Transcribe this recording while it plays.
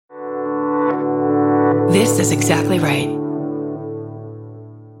This is exactly right.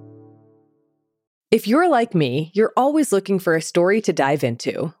 If you're like me, you're always looking for a story to dive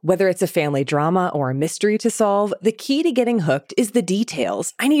into. Whether it's a family drama or a mystery to solve, the key to getting hooked is the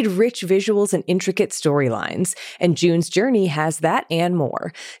details. I need rich visuals and intricate storylines. And June's Journey has that and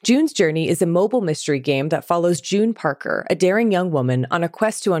more. June's Journey is a mobile mystery game that follows June Parker, a daring young woman, on a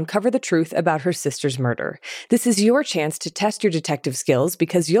quest to uncover the truth about her sister's murder. This is your chance to test your detective skills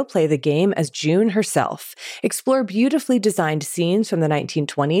because you'll play the game as June herself. Explore beautifully designed scenes from the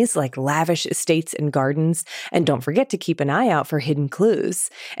 1920s, like lavish estates and gardens, and don't forget to keep an eye out for hidden clues.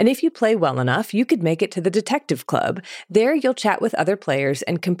 And if you play well enough, you could make it to the Detective Club. There, you'll chat with other players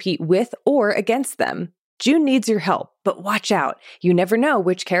and compete with or against them. June needs your help, but watch out. You never know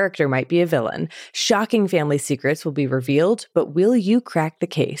which character might be a villain. Shocking family secrets will be revealed, but will you crack the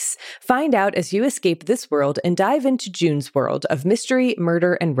case? Find out as you escape this world and dive into June's world of mystery,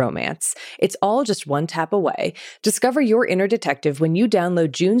 murder, and romance. It's all just one tap away. Discover your inner detective when you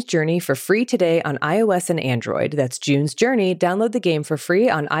download June's Journey for free today on iOS and Android. That's June's Journey. Download the game for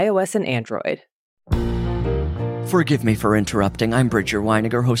free on iOS and Android. Forgive me for interrupting. I'm Bridger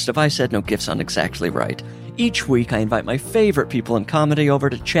Weiniger, host of I Said No Gifts on Exactly Right. Each week, I invite my favorite people in comedy over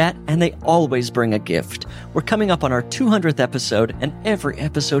to chat, and they always bring a gift. We're coming up on our 200th episode, and every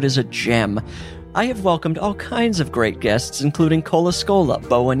episode is a gem. I have welcomed all kinds of great guests, including Cola Scola,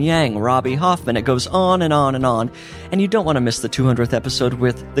 Bowen Yang, Robbie Hoffman. It goes on and on and on. And you don't want to miss the 200th episode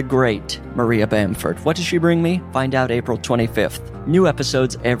with the great Maria Bamford. What does she bring me? Find out April 25th. New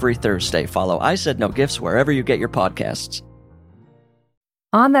episodes every Thursday. Follow I Said No Gifts wherever you get your podcasts.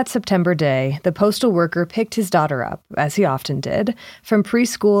 On that September day, the postal worker picked his daughter up, as he often did, from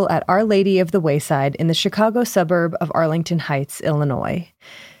preschool at Our Lady of the Wayside in the Chicago suburb of Arlington Heights, Illinois.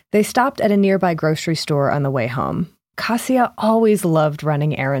 They stopped at a nearby grocery store on the way home. Cassia always loved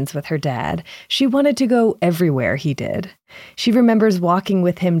running errands with her dad. She wanted to go everywhere he did. She remembers walking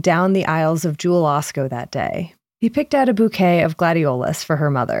with him down the aisles of Jewel Osco that day. He picked out a bouquet of gladiolus for her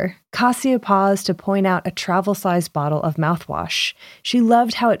mother. Cassia paused to point out a travel-sized bottle of mouthwash. She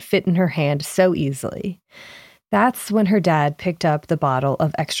loved how it fit in her hand so easily. That's when her dad picked up the bottle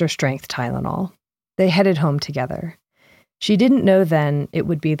of extra-strength Tylenol. They headed home together. She didn't know then it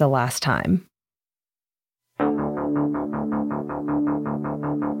would be the last time.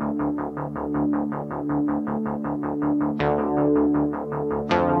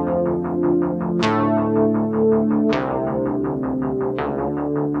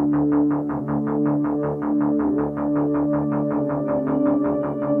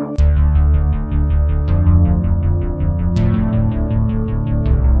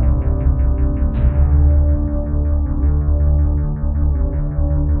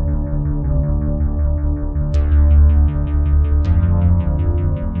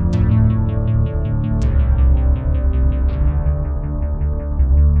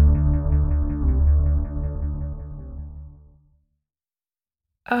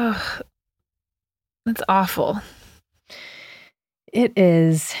 Ugh, that's awful. It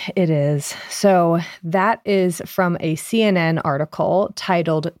is. So that is from a CNN article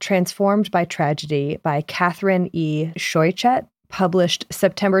titled Transformed by Tragedy by Catherine E. Shoichet, published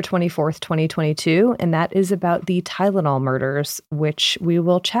September 24th, 2022. And that is about the Tylenol murders, which we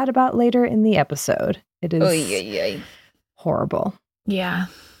will chat about later in the episode. It is horrible. Yeah.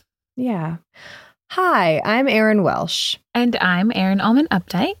 Yeah. Hi, I'm Erin Welsh. And I'm Erin Allman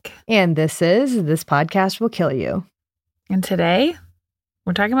Updike. And this podcast will kill you. And today,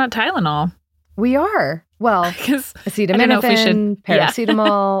 we're talking about Tylenol. We are. Well, acetaminophen,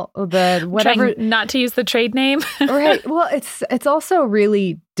 paracetamol, the whatever. Trying not to use the trade name. Right. Well, it's also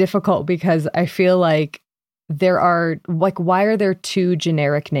really difficult because I feel like why are there two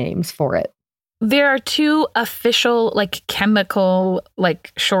generic names for it? There are two official, chemical,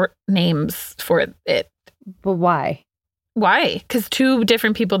 short names for it. But why? Why? Because two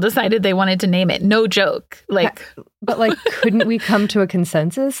different people decided they wanted to name it. No joke. But couldn't we come to a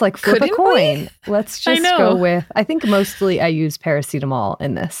consensus? Flip a coin. Let's just go with, I think mostly I use paracetamol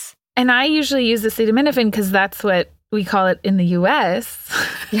in this. And I usually use acetaminophen because that's what we call it in the U.S.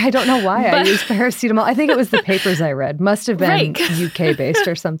 Yeah, I don't know why I use paracetamol. I think it was the papers I read. Must have been UK-based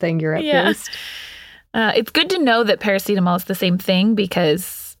or something, Europe-based. Yeah. It's good to know that paracetamol is the same thing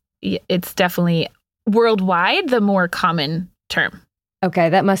because it's definitely worldwide the more common term. Okay,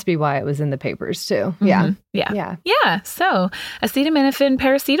 that must be why it was in the papers too. Mm-hmm. Yeah. So acetaminophen,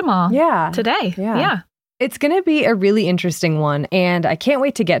 paracetamol. Yeah. Today. Yeah. It's going to be a really interesting one, and I can't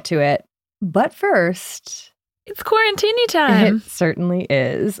wait to get to it. But first, it's quarantine time. It certainly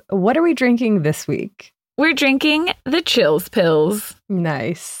is. What are we drinking this week? We're drinking the Chills Pills.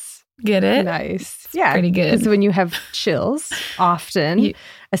 Nice. Get it? Nice. It's pretty good. Because when you have chills, often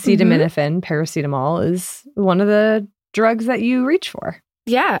acetaminophen, paracetamol, is one of the drugs that you reach for.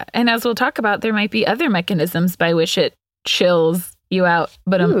 Yeah. And as we'll talk about, there might be other mechanisms by which it chills you out.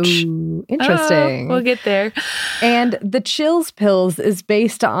 But interesting. We'll get there. And the chills pills is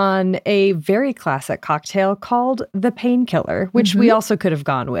based on a very classic cocktail called the painkiller, which we also could have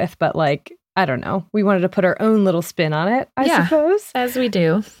gone with, but I don't know. We wanted to put our own little spin on it, I suppose. As we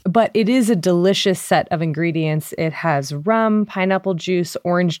do. But it is a delicious set of ingredients. It has rum, pineapple juice,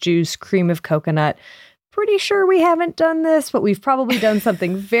 orange juice, cream of coconut. Pretty sure we haven't done this, but we've probably done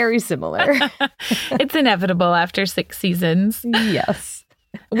something very similar. It's inevitable after 6 seasons. Yes.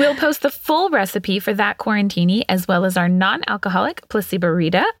 We'll post the full recipe for that quarantini, as well as our non-alcoholic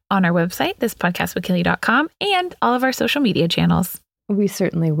placebo-rita on our website, thispodcastwillkillyou.com, and all of our social media channels. We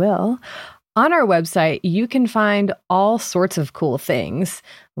certainly will. On our website, you can find all sorts of cool things,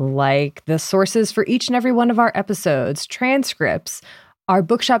 like the sources for each and every one of our episodes, transcripts, our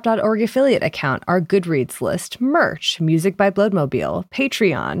bookshop.org affiliate account, our Goodreads list, merch, music by Bloodmobile,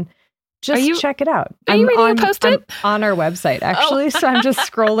 Patreon. Just check it out. Are you ready to post it? On our website, actually. So I'm just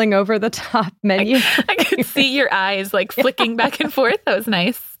scrolling over the top menu. I could see your eyes flicking back and forth. That was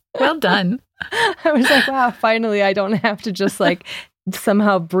nice. Well done. I was like, wow, finally, I don't have to just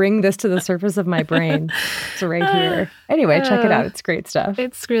somehow bring this to the surface of my brain. It's right here. Anyway, check it out. It's great stuff.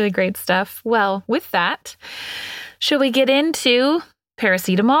 It's really great stuff. Well, with that, should we get into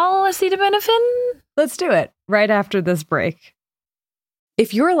paracetamol, acetaminophen? Let's do it right after this break.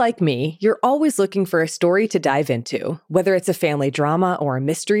 If you're like me, you're always looking for a story to dive into. Whether it's a family drama or a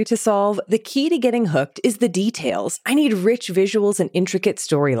mystery to solve, the key to getting hooked is the details. I need rich visuals and intricate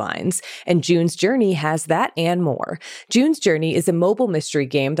storylines. And June's Journey has that and more. June's Journey is a mobile mystery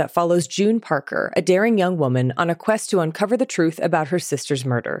game that follows June Parker, a daring young woman, on a quest to uncover the truth about her sister's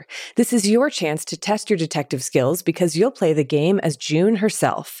murder. This is your chance to test your detective skills because you'll play the game as June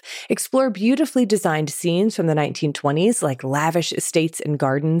herself. Explore beautifully designed scenes from the 1920s, like lavish estates and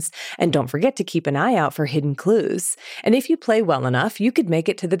gardens, and don't forget to keep an eye out for hidden clues. And if you play well enough, you could make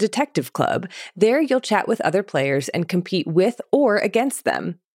it to the Detective Club. There, you'll chat with other players and compete with or against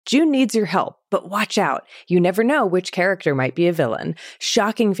them. June needs your help, but watch out. You never know which character might be a villain.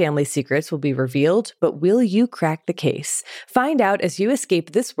 Shocking family secrets will be revealed, but will you crack the case? Find out as you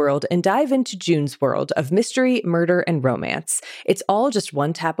escape this world and dive into June's world of mystery, murder, and romance. It's all just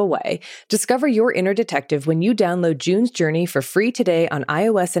one tap away. Discover your inner detective when you download June's Journey for free today on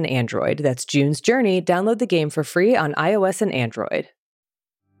iOS and Android. That's June's Journey. Download the game for free on iOS and Android.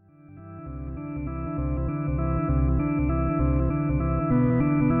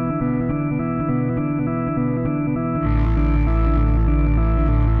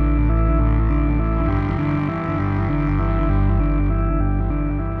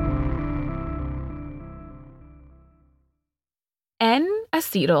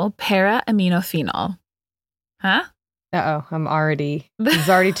 N-acetyl para-aminophenol. Huh? Uh-oh, it's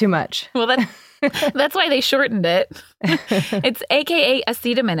already too much. Well, that's why they shortened it. It's AKA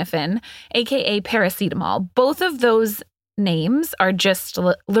acetaminophen, AKA paracetamol. Both of those names are just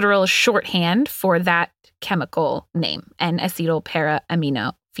literal shorthand for that chemical name, N-acetyl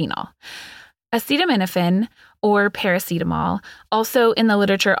para-aminophenol. Acetaminophen, or paracetamol, also in the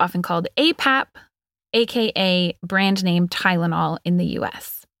literature often called APAP, AKA brand name Tylenol in the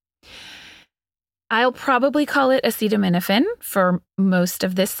US. I'll probably call it acetaminophen for most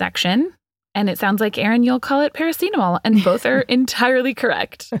of this section. And it sounds like, Erin, you'll call it paracetamol. And both are entirely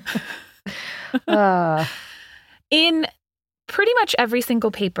correct. In pretty much every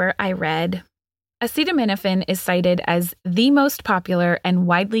single paper I read, acetaminophen is cited as the most popular and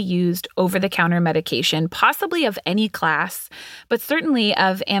widely used over-the-counter medication, possibly of any class, but certainly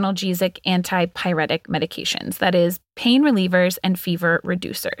of analgesic antipyretic medications, that is, pain relievers and fever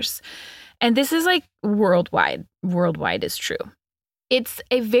reducers. And this is worldwide. Worldwide is true. It's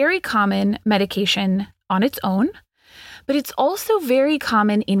a very common medication on its own, but it's also very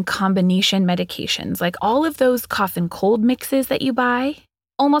common in combination medications, like all of those cough and cold mixes that you buy.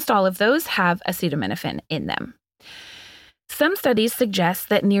 Almost all of those have acetaminophen in them. Some studies suggest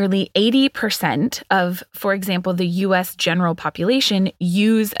that nearly 80% of, for example, the U.S. general population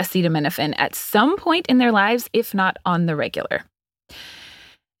use acetaminophen at some point in their lives, if not on the regular.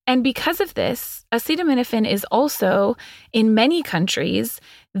 And because of this, acetaminophen is also, in many countries,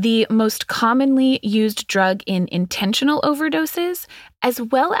 the most commonly used drug in intentional overdoses, as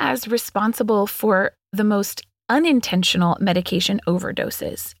well as responsible for the most unintentional medication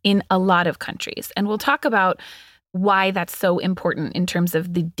overdoses in a lot of countries. And we'll talk about why that's so important in terms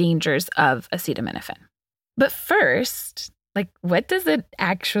of the dangers of acetaminophen. But first, Like, what does it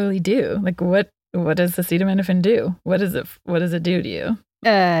actually do? Like, what does acetaminophen do? What does it do to you?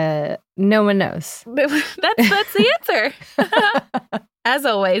 No one knows. That's the answer. As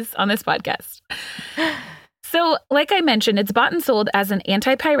always on this podcast. So, like I mentioned, it's bought and sold as an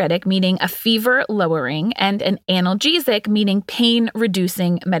antipyretic, meaning a fever-lowering, and an analgesic, meaning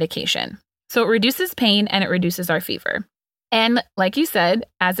pain-reducing medication. So it reduces pain and it reduces our fever. And like you said,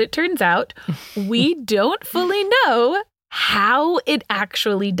 as it turns out, we don't fully know how it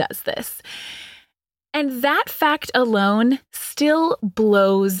actually does this. And that fact alone still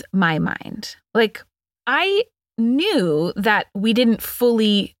blows my mind. Like, I knew that we didn't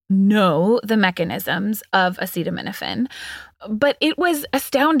fully know the mechanisms of acetaminophen, but it was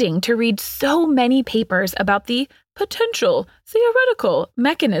astounding to read so many papers about the potential theoretical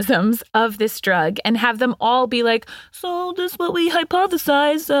mechanisms of this drug and have them all be like, so this is what we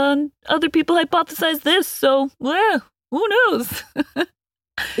hypothesize, other people hypothesize this, so well, who knows?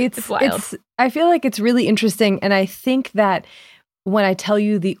 It's wild. I feel like it's really interesting, and I think that when I tell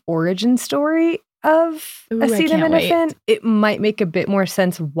you the origin story of acetaminophen, it might make a bit more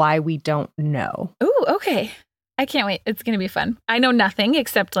sense why we don't know. Ooh, okay. I can't wait. It's going to be fun. I know nothing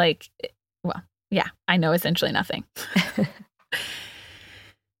except I know essentially nothing.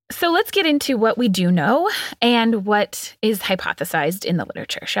 So let's get into what we do know and what is hypothesized in the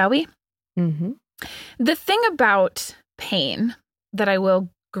literature, shall we? Mm-hmm. The thing about pain that I will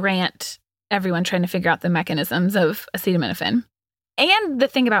grant everyone trying to figure out the mechanisms of acetaminophen, and the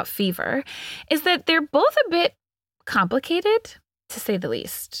thing about fever, is that they're both a bit complicated, to say the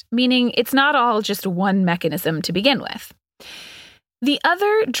least, meaning it's not all just one mechanism to begin with. The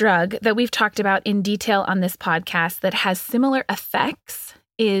other drug that we've talked about in detail on this podcast that has similar effects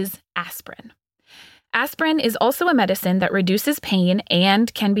is aspirin. Aspirin is also a medicine that reduces pain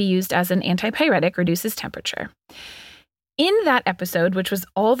and can be used as an antipyretic, reduces temperature. In that episode, which was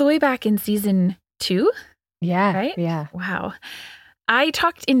all the way back in season 2, yeah, right? Yeah. Wow. I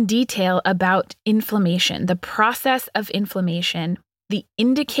talked in detail about inflammation, the process of inflammation, the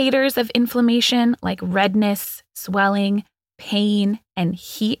indicators of inflammation like redness, swelling, pain, and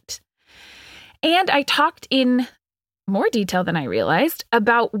heat. And I talked in more detail than I realized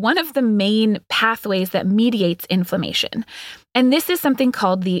about one of the main pathways that mediates inflammation. And this is something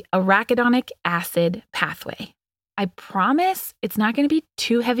called the arachidonic acid pathway. I promise it's not going to be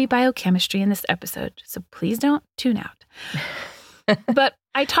too heavy biochemistry in this episode, so please don't tune out. But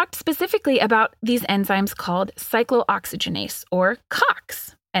I talked specifically about these enzymes called cyclooxygenase, or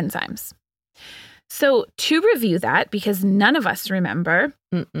COX enzymes. So to review that, because none of us remember,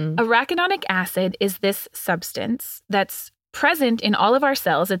 arachidonic acid is this substance that's present in all of our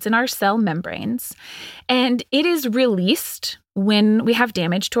cells. It's in our cell membranes, and it is released when we have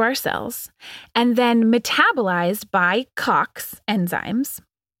damage to our cells, and then metabolized by COX enzymes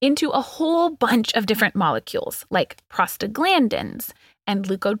into a whole bunch of different molecules like prostaglandins and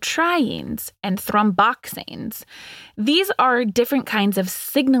leukotrienes and thromboxanes. These are different kinds of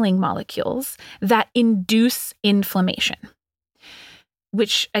signaling molecules that induce inflammation,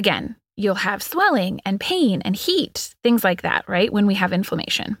 which, again, you'll have swelling and pain and heat, things like that, right, when we have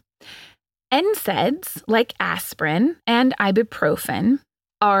inflammation. NSAIDs, like aspirin and ibuprofen,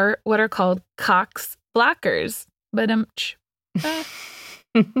 are what are called COX blockers.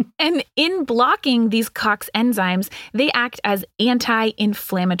 And in blocking these COX enzymes, they act as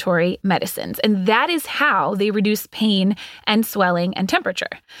anti-inflammatory medicines. And that is how they reduce pain and swelling and temperature.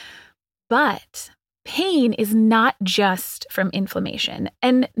 But pain is not just from inflammation,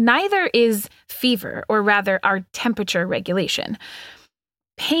 and neither is fever, or rather our temperature regulation.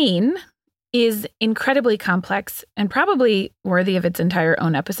 Pain is incredibly complex and probably worthy of its entire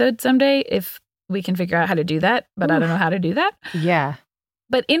own episode someday if we can figure out how to do that, but I don't know how to do that. Yeah.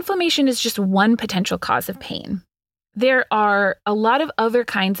 But inflammation is just one potential cause of pain. There are a lot of other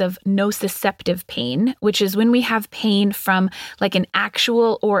kinds of nociceptive pain, which is when we have pain from like an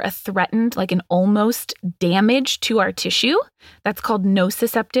actual or a threatened, like an almost damage to our tissue. That's called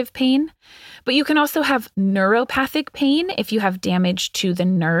nociceptive pain. But you can also have neuropathic pain if you have damage to the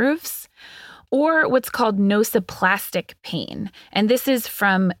nerves, or what's called nociplastic pain. And this is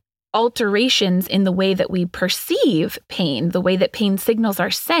from alterations in the way that we perceive pain, the way that pain signals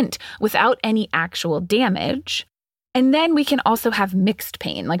are sent without any actual damage. And then we can also have mixed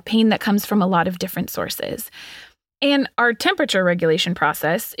pain, like pain that comes from a lot of different sources. And our temperature regulation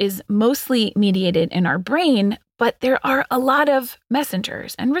process is mostly mediated in our brain, but there are a lot of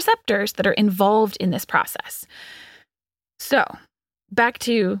messengers and receptors that are involved in this process. So, back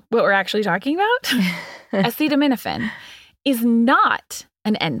to what we're actually talking about. Acetaminophen is not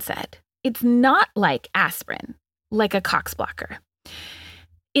an NSAID. It's not like aspirin. like a COX blocker.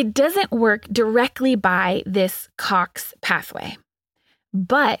 It doesn't work directly by this COX pathway,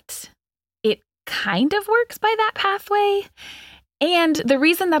 but it kind of works by that pathway. And the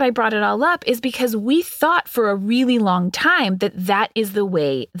reason that I brought it all up is because we thought for a really long time that that is the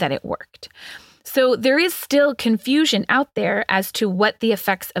way that it worked. So there is still confusion out there as to what the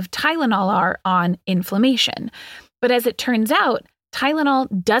effects of Tylenol are on inflammation. But as it turns out,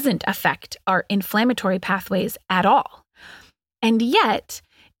 Tylenol doesn't affect our inflammatory pathways at all. And yet,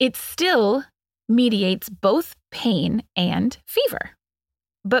 it still mediates both pain and fever,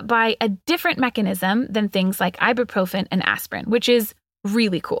 but by a different mechanism than things like ibuprofen and aspirin, which is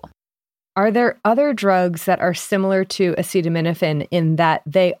really cool. Are there other drugs that are similar to acetaminophen in that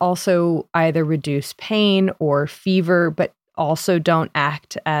they also either reduce pain or fever, but also don't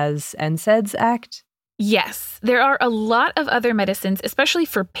act as NSAIDs act? Yes, there are a lot of other medicines, especially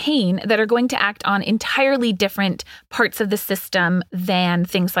for pain, that are going to act on entirely different parts of the system than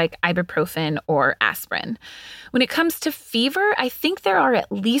things like ibuprofen or aspirin. When it comes to fever, I think there are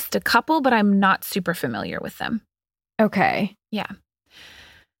at least a couple, but I'm not super familiar with them. Okay. Yeah.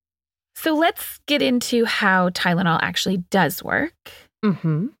 So let's get into how Tylenol actually does work.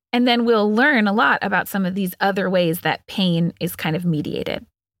 Mm-hmm. And then we'll learn a lot about some of these other ways that pain is kind of mediated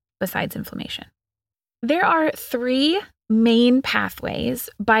besides inflammation. There are 3 main pathways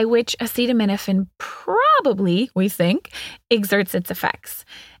by which acetaminophen probably, we think, exerts its effects.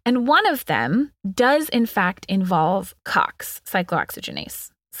 And one of them does, in fact, involve COX, cyclooxygenase.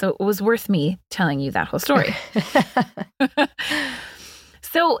 So it was worth me telling you that whole story.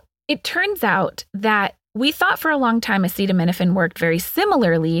 So it turns out that we thought for a long time acetaminophen worked very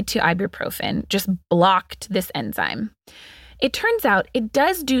similarly to ibuprofen, just blocked this enzyme. It turns out it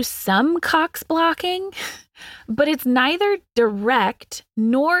does do some COX blocking, but it's neither direct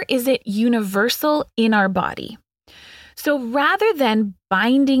nor is it universal in our body. So rather than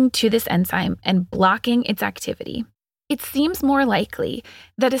binding to this enzyme and blocking its activity, it seems more likely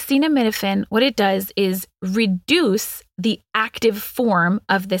that acetaminophen, what it does is reduce the active form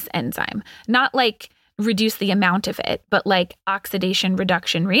of this enzyme, not like reduce the amount of it, but like oxidation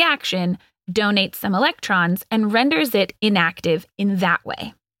reduction reaction, donates some electrons and renders it inactive in that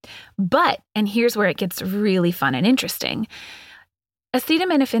way. But, and here's where it gets really fun and interesting,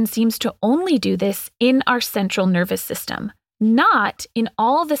 acetaminophen seems to only do this in our central nervous system, not in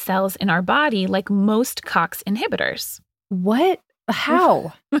all the cells in our body like most COX inhibitors. What?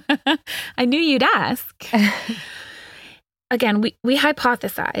 How? I knew you'd ask. Again, we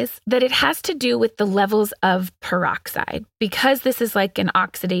hypothesize that it has to do with the levels of peroxide. Because this is like an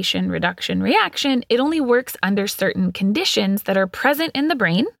oxidation reduction reaction, it only works under certain conditions that are present in the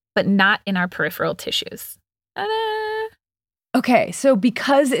brain, but not in our peripheral tissues. Ta-da! Okay, so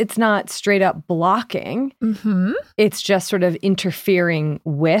because it's not straight up blocking, it's just sort of interfering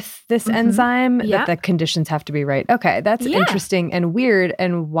with this enzyme that the conditions have to be right. Okay, that's interesting and weird.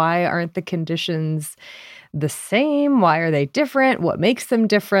 And why aren't the conditions the same? Why are they different? What makes them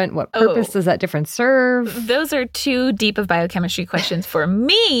different? What purpose does that difference serve? Those are too deep of biochemistry questions for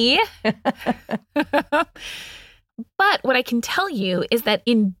me. But what I can tell you is that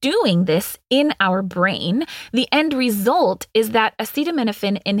in doing this in our brain, the end result is that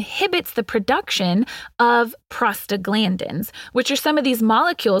acetaminophen inhibits the production of prostaglandins, which are some of these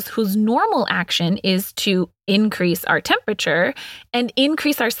molecules whose normal action is to increase our temperature and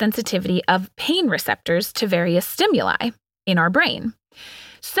increase our sensitivity of pain receptors to various stimuli in our brain.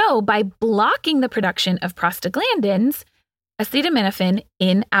 So by blocking the production of prostaglandins, acetaminophen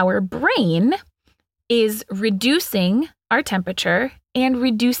in our brain is reducing our temperature and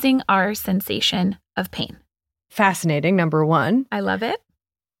reducing our sensation of pain. Fascinating, number one. I love it.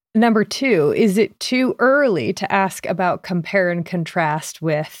 Number two, is it too early to ask about compare and contrast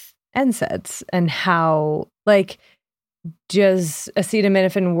with NSAIDs and how, like, does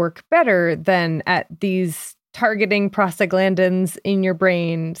acetaminophen work better than at these targeting prostaglandins in your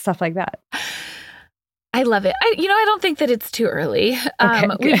brain, stuff like that? I love it. I don't think that it's too early. Okay,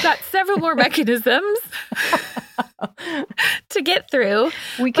 we've got several more mechanisms to get through.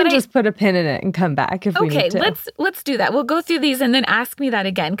 We can just put a pin in it and come back if we need to. Okay, let's do that. We'll go through these and then ask me that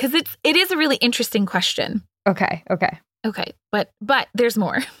again, because it is a really interesting question. Okay. But there's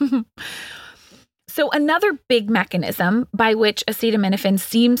more. So another big mechanism by which acetaminophen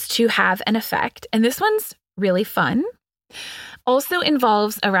seems to have an effect, and this one's really fun, also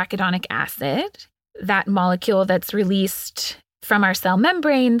involves arachidonic acid, that molecule that's released from our cell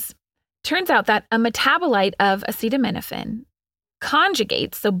membranes. Turns out that a metabolite of acetaminophen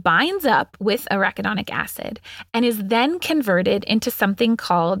conjugates, so binds up with arachidonic acid, and is then converted into something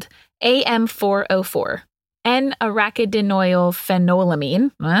called AM404.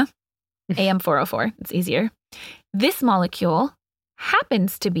 N-arachidinoylphenolamine, AM404, it's easier. This molecule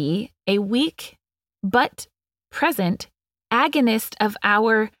happens to be a weak but present agonist of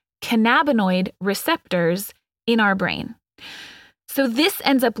our cannabinoid receptors in our brain. So this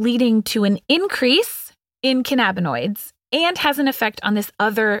ends up leading to an increase in cannabinoids and has an effect on this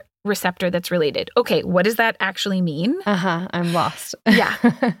other receptor that's related. Okay, what does that actually mean? I'm lost. Yeah.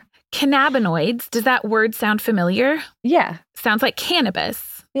 Cannabinoids, does that word sound familiar? Yeah. Sounds like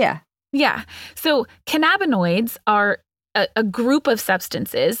cannabis. Yeah. Yeah. So cannabinoids are a group of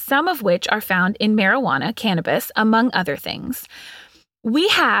substances, some of which are found in marijuana, cannabis, among other things. We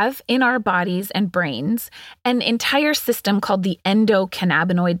have in our bodies and brains an entire system called the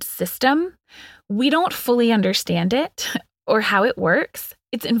endocannabinoid system. We don't fully understand it or how it works.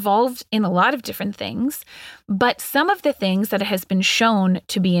 It's involved in a lot of different things, but some of the things that it has been shown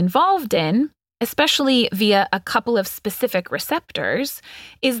to be involved in, especially via a couple of specific receptors,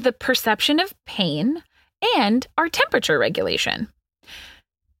 is the perception of pain and our temperature regulation.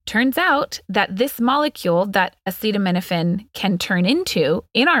 Turns out that this molecule that acetaminophen can turn into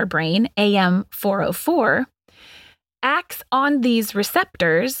in our brain, AM404, acts on these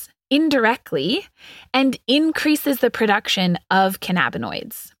receptors indirectly and increases the production of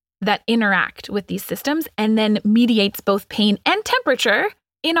cannabinoids that interact with these systems and then mediates both pain and temperature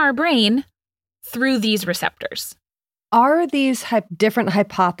in our brain through these receptors. Are these different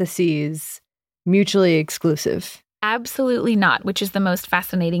hypotheses mutually exclusive? Absolutely not, which is the most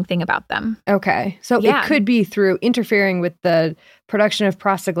fascinating thing about them. Okay. So it could be through interfering with the production of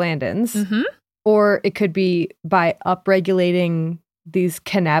prostaglandins, or it could be by upregulating these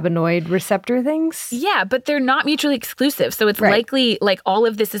cannabinoid receptor things? Yeah, but they're not mutually exclusive. So it's likely like all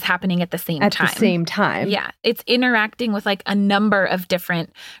of this is happening at the same time. At the same time. Yeah. It's interacting with like a number of different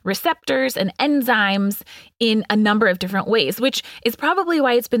receptors and enzymes in a number of different ways, which is probably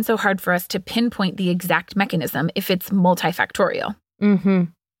why it's been so hard for us to pinpoint the exact mechanism if it's multifactorial.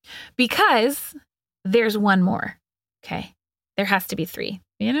 Because there's one more. Okay. There has to be three,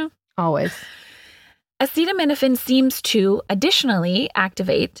 you know? Always. Acetaminophen seems to additionally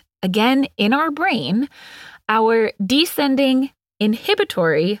activate, again in our brain, our descending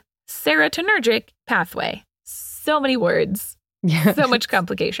inhibitory serotonergic pathway. So many words, so much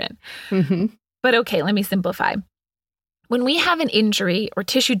complication. But okay, let me simplify. When we have an injury or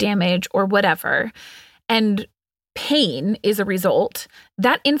tissue damage or whatever, and pain is a result,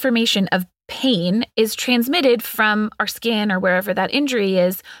 that information of pain is transmitted from our skin or wherever that injury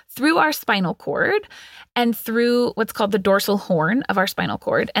is through our spinal cord and through what's called the dorsal horn of our spinal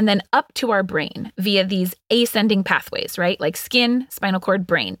cord, and then up to our brain via these ascending pathways, right? Like skin, spinal cord,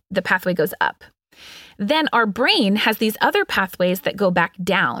 brain. The pathway goes up. Then our brain has these other pathways that go back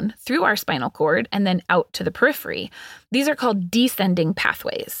down through our spinal cord and then out to the periphery. These are called descending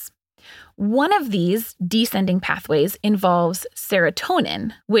pathways. One of these descending pathways involves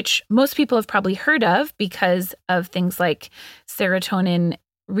serotonin, which most people have probably heard of because of things like serotonin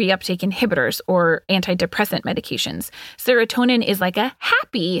reuptake inhibitors or antidepressant medications. Serotonin is like a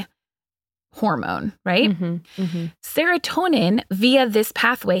happy hormone, right? Serotonin via this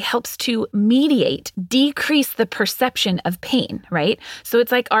pathway helps to decrease the perception of pain, right? So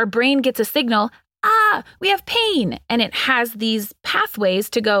it's like our brain gets a signal, we have pain. And it has these pathways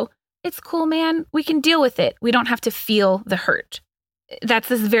to go, it's cool, man. We can deal with it. We don't have to feel the hurt. That's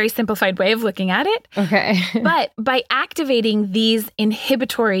this very simplified way of looking at it. Okay. But by activating these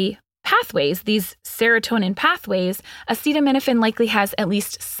inhibitory pathways, these serotonin pathways, acetaminophen likely has at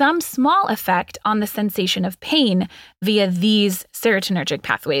least some small effect on the sensation of pain via these serotonergic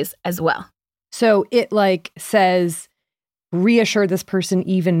pathways as well. So it like says, reassure this person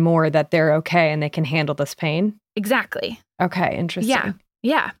even more that they're okay and they can handle this pain? Exactly. Okay, interesting.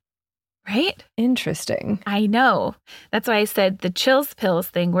 Yeah. Right? Interesting. I know. That's why I said the chills pills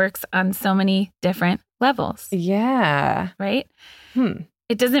thing works on so many different levels. Yeah. Right?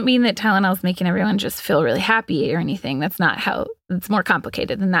 It doesn't mean that Tylenol is making everyone just feel really happy or anything. That's not how, it's more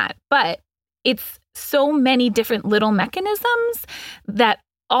complicated than that. But it's so many different little mechanisms that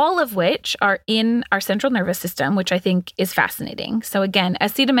all of which are in our central nervous system, which I think is fascinating. So again,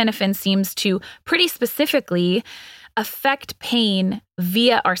 acetaminophen seems to pretty specifically affect pain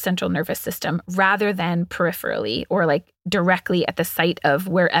via our central nervous system rather than peripherally or like directly at the site of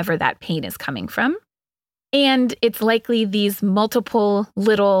wherever that pain is coming from. And it's likely these multiple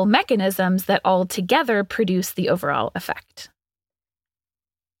little mechanisms that all together produce the overall effect.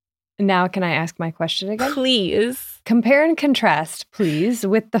 Now, can I ask my question again? Please. Compare and contrast, please,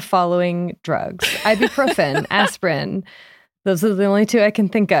 with the following drugs. Ibuprofen, aspirin. Those are the only two I can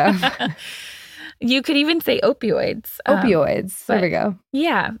think of. You could even say opioids. Opioids. There we go.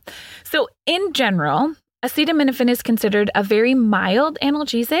 Yeah. So in general, acetaminophen is considered a very mild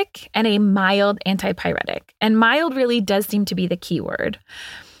analgesic and a mild antipyretic. And mild really does seem to be the key word.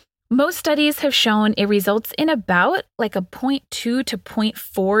 Most studies have shown it results in about like a 0.2 to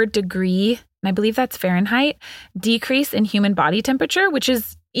 0.4 degree, and I believe that's Fahrenheit, decrease in human body temperature, which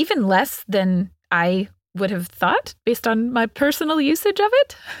is even less than I would have thought based on my personal usage of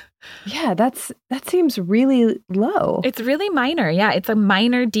it. Yeah, that seems really low. It's really minor. Yeah, it's a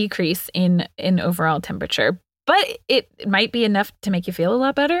minor decrease in overall temperature, but it might be enough to make you feel a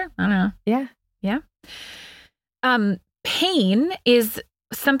lot better. I don't know. Yeah. Yeah. Pain is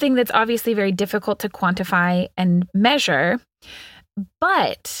something that's obviously very difficult to quantify and measure,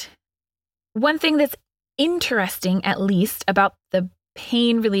 but one thing that's interesting, at least, about the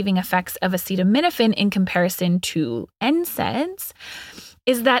pain relieving effects of acetaminophen in comparison to NSAIDs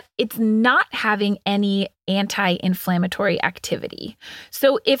is that it's not having any anti-inflammatory activity.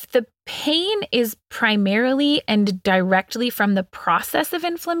 So if the pain is primarily and directly from the process of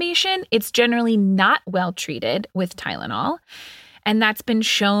inflammation, it's generally not well treated with Tylenol. And that's been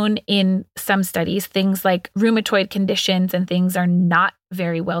shown in some studies. Things like rheumatoid conditions and things are not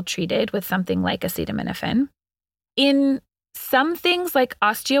very well treated with something like acetaminophen. In some things like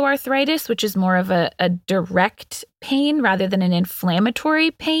osteoarthritis, which is more of a direct pain rather than an inflammatory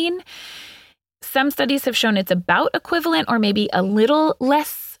pain, some studies have shown it's about equivalent or maybe a little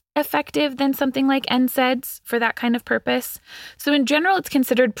less effective than something like NSAIDs for that kind of purpose. So in general, it's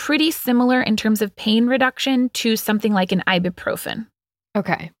considered pretty similar in terms of pain reduction to something like an ibuprofen.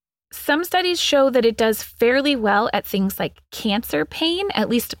 Okay. Some studies show that it does fairly well at things like cancer pain, at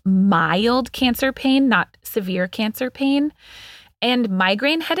least mild cancer pain, not severe cancer pain, and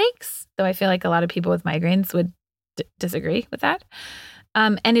migraine headaches, though I feel like a lot of people with migraines would disagree with that,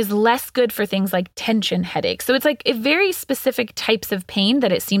 and is less good for things like tension headaches. So it's like a very specific types of pain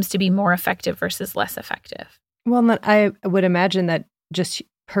that it seems to be more effective versus less effective. Well, I would imagine that just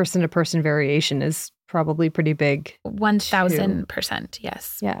person-to-person variation is probably pretty big. 1,000%,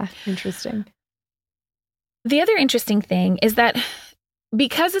 yes. Yeah, interesting. The other interesting thing is that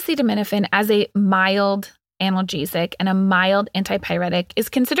because acetaminophen as a mild analgesic and a mild antipyretic is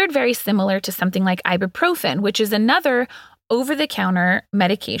considered very similar to something like ibuprofen, which is another over-the-counter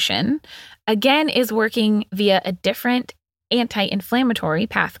medication, again, is working via a different anti-inflammatory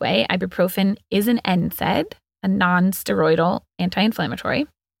pathway. Ibuprofen is an NSAID, a non-steroidal anti-inflammatory.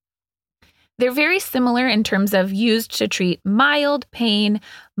 They're very similar in terms of used to treat mild pain,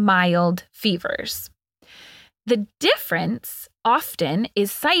 mild fevers. The difference often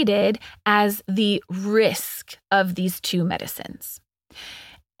is cited as the risk of these two medicines.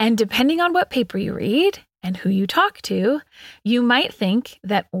 And depending on what paper you read and who you talk to, you might think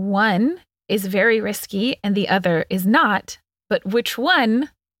that one is very risky and the other is not, but which one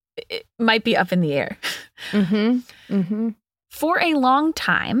it might be up in the air. Mm-hmm. Mm-hmm. For a long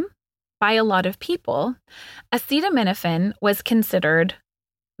time, by a lot of people, acetaminophen was considered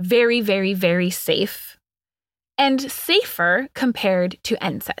very, very, very safe and safer compared to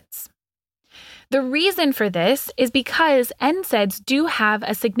NSAIDs. The reason for this is because NSAIDs do have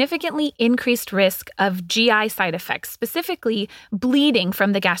a significantly increased risk of GI side effects, specifically bleeding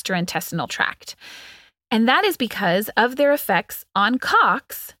from the gastrointestinal tract. And that is because of their effects on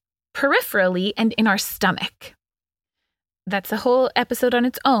COX peripherally and in our stomach. That's a whole episode on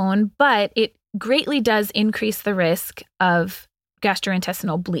its own, but it greatly does increase the risk of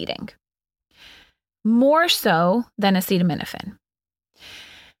gastrointestinal bleeding, more so than acetaminophen.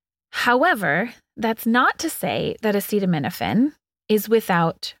 However, that's not to say that acetaminophen is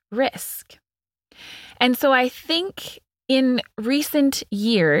without risk. And so I think in recent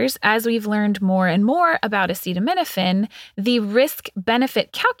years, as we've learned more and more about acetaminophen, the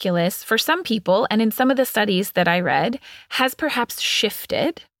risk-benefit calculus for some people, and in some of the studies that I read, has perhaps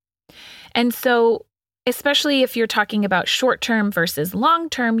shifted. And so, especially if you're talking about short-term versus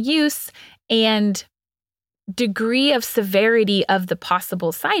long-term use and degree of severity of the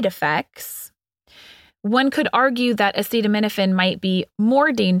possible side effects, one could argue that acetaminophen might be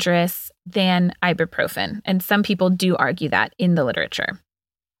more dangerous than ibuprofen. And some people do argue that in the literature.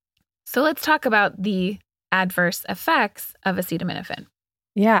 So let's talk about the adverse effects of acetaminophen.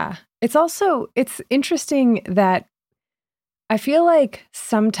 Yeah. It's interesting that I feel like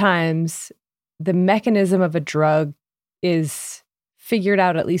sometimes the mechanism of a drug is figured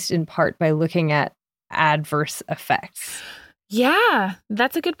out, at least in part, by looking at adverse effects. Yeah,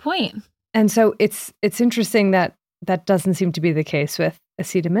 that's a good point. And so it's interesting that that doesn't seem to be the case with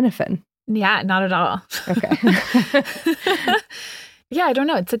acetaminophen. Yeah, not at all. Okay. Yeah, I don't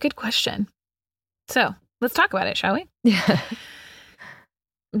know. It's a good question. So let's talk about it, shall we? Yeah.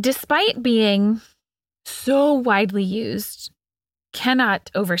 Despite being so widely used, cannot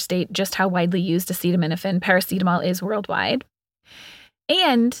overstate just how widely used acetaminophen, paracetamol is worldwide.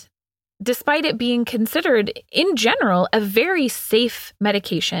 And despite it being considered, in general, a very safe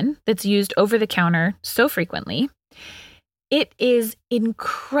medication that's used over the counter so frequently, it is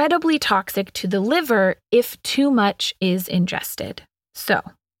incredibly toxic to the liver if too much is ingested. So,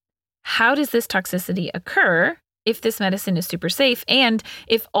 how does this toxicity occur if this medicine is super safe and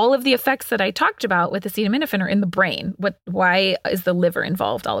if all of the effects that I talked about with acetaminophen are in the brain? Why is the liver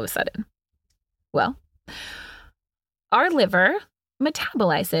involved all of a sudden? Well, our liver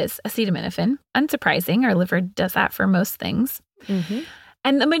metabolizes acetaminophen. Unsurprising, our liver does that for most things. Mm-hmm.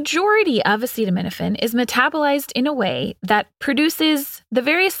 And the majority of acetaminophen is metabolized in a way that produces the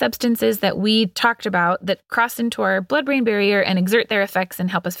various substances that we talked about that cross into our blood-brain barrier and exert their effects and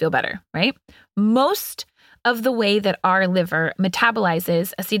help us feel better, right? Most of the way that our liver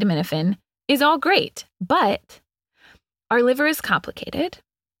metabolizes acetaminophen is all great, but our liver is complicated,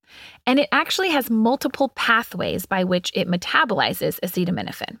 and it actually has multiple pathways by which it metabolizes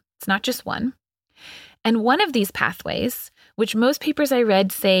acetaminophen. It's not just one. And one of these pathways, which most papers I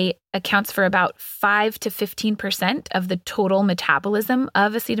read say accounts for about 5 to 15% of the total metabolism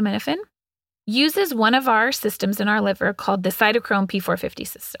of acetaminophen, uses one of our systems in our liver called the cytochrome P450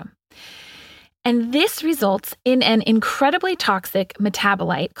 system. And this results in an incredibly toxic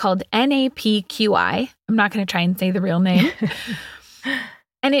metabolite called NAPQI. I'm not going to try and say the real name.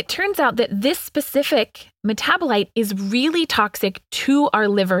 And it turns out that this specific metabolite is really toxic to our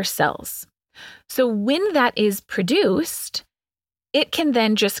liver cells. So when that is produced, it can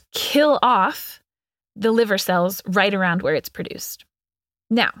then just kill off the liver cells right around where it's produced.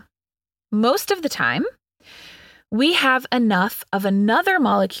 Now, most of the time, we have enough of another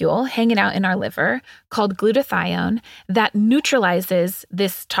molecule hanging out in our liver called glutathione that neutralizes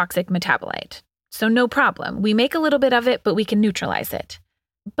this toxic metabolite. So no problem. We make a little bit of it, but we can neutralize it.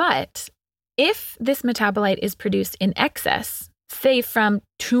 But if this metabolite is produced in excess, say from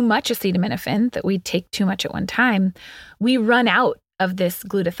too much acetaminophen, that we take too much at one time, we run out of this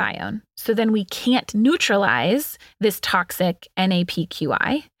glutathione. So then we can't neutralize this toxic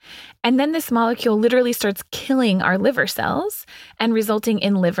NAPQI. And then this molecule literally starts killing our liver cells and resulting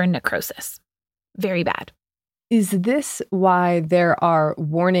in liver necrosis. Very bad. Is this why there are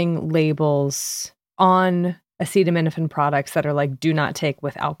warning labels on acetaminophen products that are like, do not take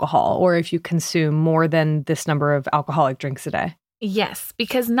with alcohol, or if you consume more than this number of alcoholic drinks a day? Yes,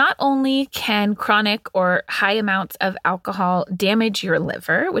 because not only can chronic or high amounts of alcohol damage your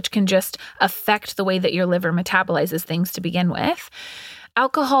liver, which can just affect the way that your liver metabolizes things to begin with,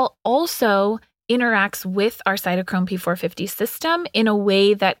 alcohol also interacts with our cytochrome P450 system in a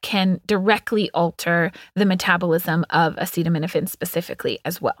way that can directly alter the metabolism of acetaminophen specifically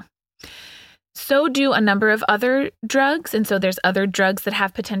as well. So do a number of other drugs. And so there's other drugs that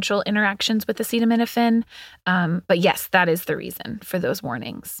have potential interactions with acetaminophen. But yes, that is the reason for those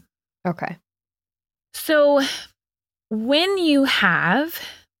warnings. Okay. So when you have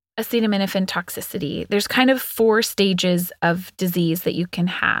acetaminophen toxicity, there's kind of 4 stages of disease that you can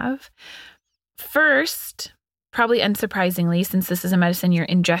have. First, probably unsurprisingly, since this is a medicine you're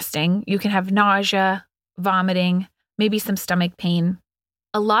ingesting, you can have nausea, vomiting, maybe some stomach pain.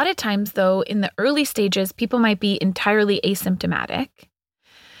 A lot of times, though, in the early stages, people might be entirely asymptomatic.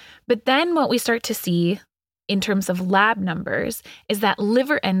 But then what we start to see in terms of lab numbers is that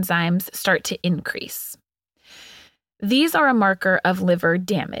liver enzymes start to increase. These are a marker of liver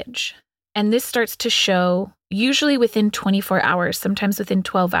damage. And this starts to show usually within 24 hours, sometimes within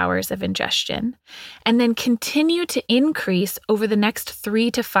 12 hours of ingestion, and then continue to increase over the next 3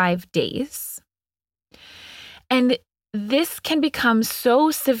 to 5 days. And this can become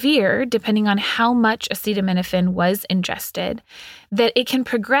so severe, depending on how much acetaminophen was ingested, that it can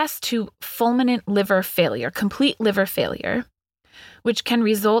progress to fulminant liver failure, complete liver failure, which can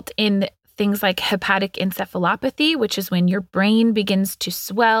result in things like hepatic encephalopathy, which is when your brain begins to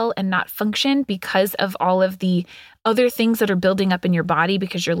swell and not function because of all of the other things that are building up in your body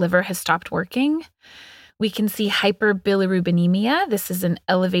because your liver has stopped working. We can see hyperbilirubinemia. This is an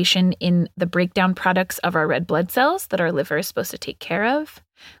elevation in the breakdown products of our red blood cells that our liver is supposed to take care of.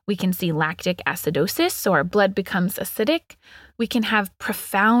 We can see lactic acidosis, so our blood becomes acidic. We can have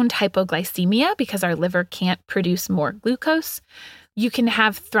profound hypoglycemia because our liver can't produce more glucose. You can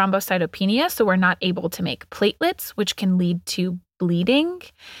have thrombocytopenia, so we're not able to make platelets, which can lead to bleeding.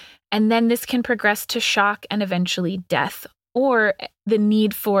 And then this can progress to shock and eventually death or the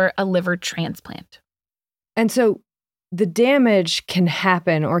need for a liver transplant. And so the damage can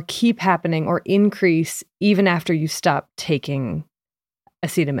happen or keep happening or increase even after you stop taking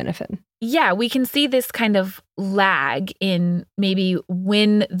acetaminophen. Yeah, we can see this kind of lag in maybe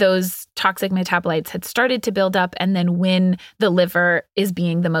when those toxic metabolites had started to build up and then when the liver is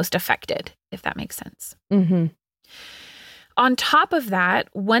being the most affected, if that makes sense. Mm-hmm. On top of that,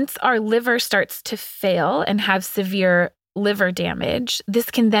 once our liver starts to fail and have severe liver damage, this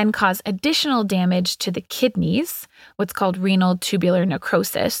can then cause additional damage to the kidneys, what's called renal tubular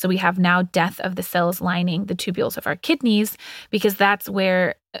necrosis. So we have now death of the cells lining the tubules of our kidneys because that's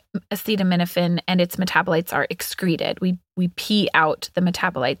where acetaminophen and its metabolites are excreted. We pee out the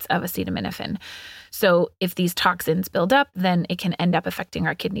metabolites of acetaminophen. So if these toxins build up, then it can end up affecting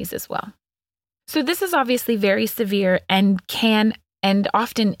our kidneys as well. So this is obviously very severe and can and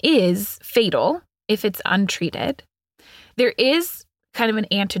often is fatal if it's untreated. There is kind of an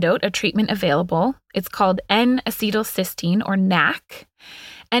antidote, a treatment available. It's called N-acetylcysteine or NAC,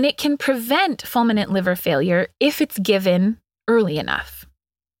 and it can prevent fulminant liver failure if it's given early enough.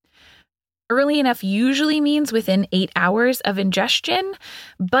 Early enough usually means within 8 hours of ingestion,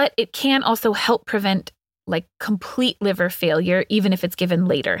 but it can also help prevent like complete liver failure, even if it's given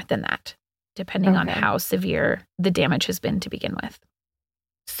later than that, depending on how severe the damage has been to begin with.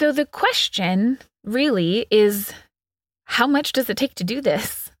 So the question really is, how much does it take to do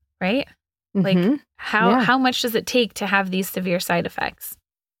this, right? Mm-hmm. Like how much does it take to have these severe side effects?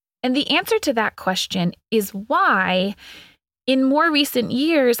 And the answer to that question is why in more recent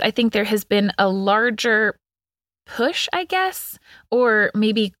years, I think there has been a larger push, I guess, or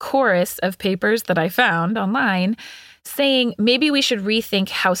maybe chorus of papers that I found online saying maybe we should rethink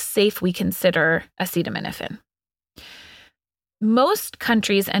how safe we consider acetaminophen. Most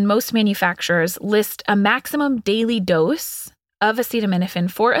countries and most manufacturers list a maximum daily dose of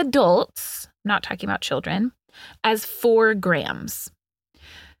acetaminophen for adults, not talking about children, as 4 grams.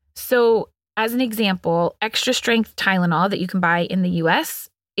 So as an example, extra strength Tylenol that you can buy in the US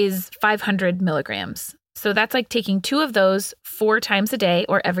is 500 milligrams. So that's like taking 2 of those 4 times a day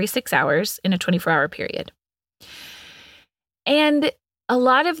or every 6 hours in a 24-hour period. And a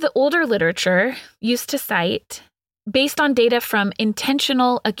lot of the older literature used to cite, based on data from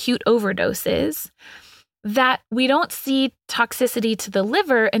intentional acute overdoses, that we don't see toxicity to the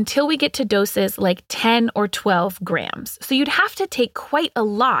liver until we get to doses like 10 or 12 grams. So you'd have to take quite a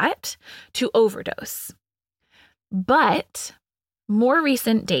lot to overdose. But more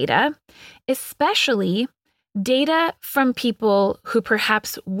recent data, especially data from people who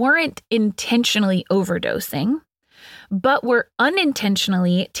perhaps weren't intentionally overdosing, but were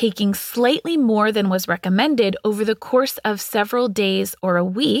unintentionally taking slightly more than was recommended over the course of several days or a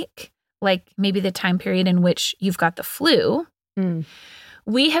week, like maybe the time period in which you've got the flu,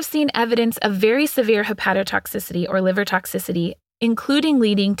 we have seen evidence of very severe hepatotoxicity or liver toxicity, including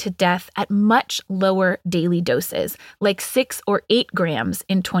leading to death at much lower daily doses, like 6 or 8 grams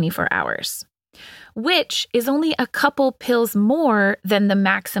in 24 hours, which is only a couple pills more than the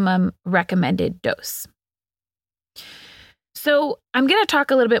maximum recommended dose. So I'm going to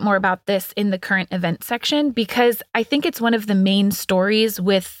talk a little bit more about this in the current event section because I think it's one of the main stories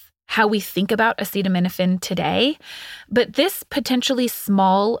with how we think about acetaminophen today. But this potentially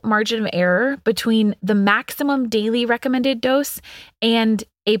small margin of error between the maximum daily recommended dose and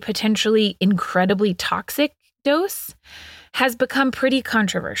a potentially incredibly toxic dose has become pretty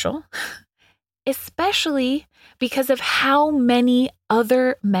controversial, especially because of how many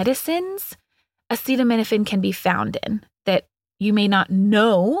other medicines acetaminophen can be found in that you may not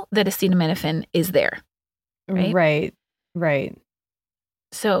know that acetaminophen is there. Right.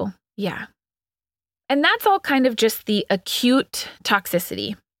 So, yeah. And that's all kind of just the acute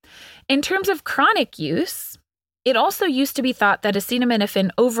toxicity. In terms of chronic use, it also used to be thought that acetaminophen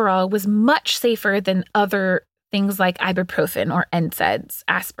overall was much safer than other things like ibuprofen or NSAIDs,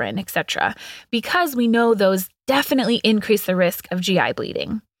 aspirin, etc., because we know those definitely increase the risk of GI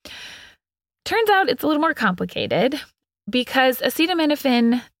bleeding. Turns out it's a little more complicated because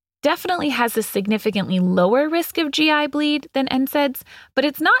acetaminophen definitely has a significantly lower risk of GI bleed than NSAIDs, but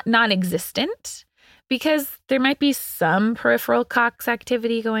it's not non-existent because there might be some peripheral COX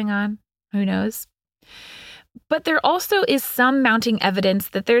activity going on. Who knows? But there also is some mounting evidence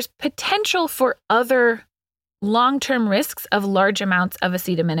that there's potential for other long-term risks of large amounts of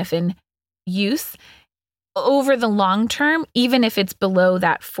acetaminophen use over the long term, even if it's below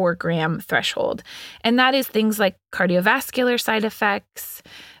that 4-gram threshold. And that is things like cardiovascular side effects,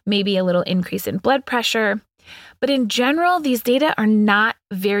 maybe a little increase in blood pressure. But in general, these data are not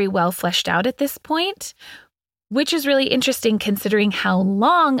very well fleshed out at this point. which is really interesting considering how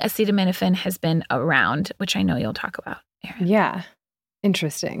long acetaminophen has been around, which I know you'll talk about, Erin. Yeah.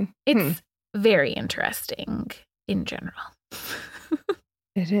 Interesting. It's very interesting in general.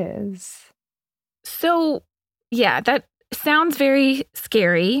 It is. So, yeah, that sounds very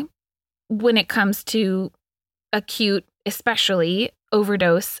scary when it comes to acute, especially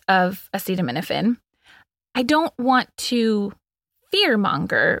overdose of acetaminophen. I don't want to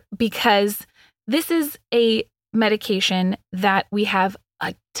fearmonger because this is a medication that we have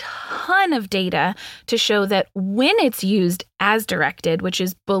a ton of data to show that when it's used as directed, which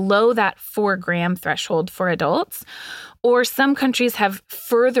is below that 4-gram threshold for adults, or some countries have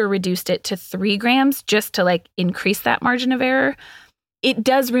further reduced it to 3 grams just to like increase that margin of error, it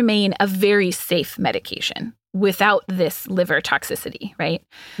does remain a very safe medication without this liver toxicity, right?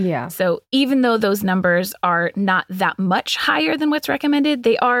 Yeah. So even though those numbers are not that much higher than what's recommended,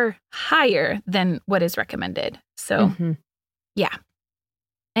 they are higher than what is recommended. So, yeah.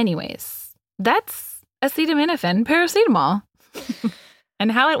 Anyways, that's acetaminophen, paracetamol,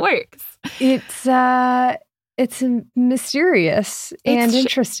 and how it works. It's mysterious and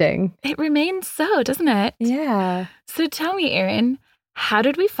interesting. It remains so, doesn't it? Yeah. So tell me, Erin, how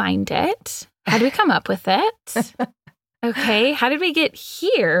did we find it? How did we come up with it? Okay. How did we get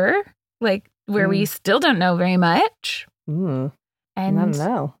here? Like where we still don't know very much. And I don't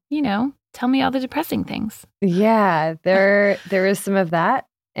know. Tell me all the depressing things. Yeah, there is some of that.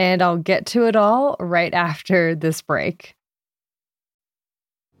 And I'll get to it all right after this break.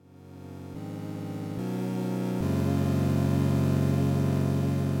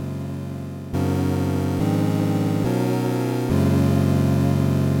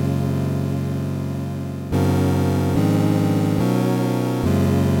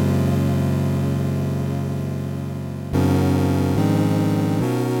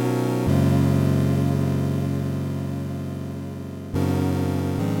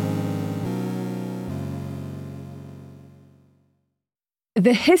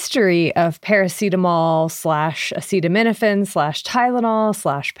 The history of paracetamol / acetaminophen /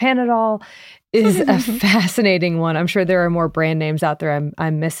 Tylenol / Panadol is a fascinating one. I'm sure there are more brand names out there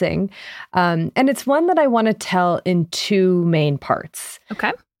I'm missing. And it's one that I want to tell in 2 main parts.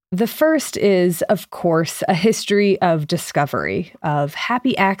 Okay. The first is, of course, a history of discovery, of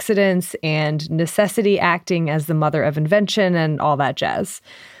happy accidents and necessity acting as the mother of invention and all that jazz.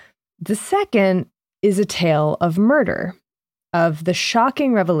 The second is a tale of murder, of the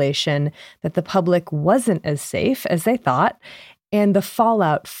shocking revelation that the public wasn't as safe as they thought, and the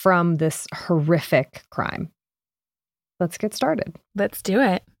fallout from this horrific crime. Let's get started. Let's do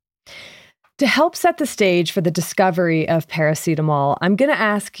it. To help set the stage for the discovery of paracetamol, I'm going to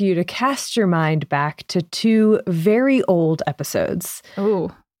ask you to cast your mind back to 2 very old episodes. Ooh.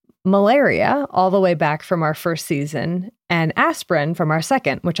 Malaria, all the way back from our first season, and aspirin from our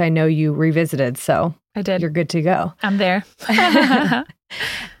second, which I know you revisited, so I did. You're good to go. I'm there.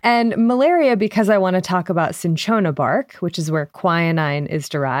 And malaria, because I want to talk about cinchona bark, which is where quinine is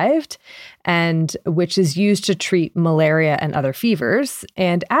derived, and which is used to treat malaria and other fevers.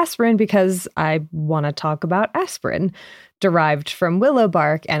 And aspirin, because I want to talk about aspirin, derived from willow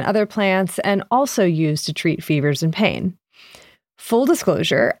bark and other plants, and also used to treat fevers and pain. Full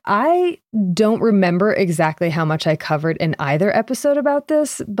disclosure, I don't remember exactly how much I covered in either episode about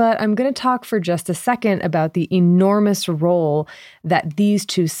this, but I'm going to talk for just a second about the enormous role that these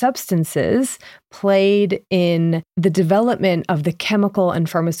 2 substances played in the development of the chemical and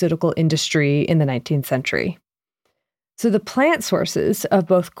pharmaceutical industry in the 19th century. So the plant sources of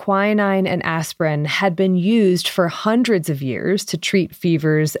both quinine and aspirin had been used for hundreds of years to treat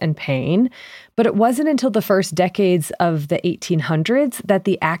fevers and pain, but it wasn't until the first decades of the 1800s that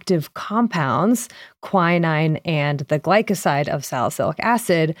the active compounds, quinine and the glycoside of salicylic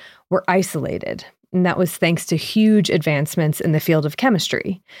acid, were isolated. And that was thanks to huge advancements in the field of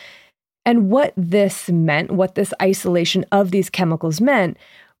chemistry. And what this meant, what this isolation of these chemicals meant,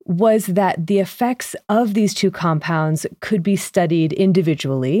 was that the effects of these 2 compounds could be studied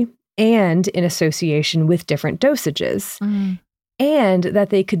individually and in association with different dosages, and that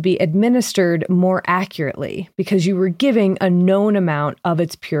they could be administered more accurately because you were giving a known amount of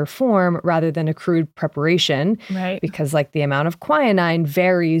its pure form rather than a crude preparation, right? Because like the amount of quinine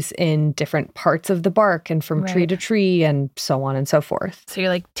varies in different parts of the bark and from tree to tree and so on and so forth. So you're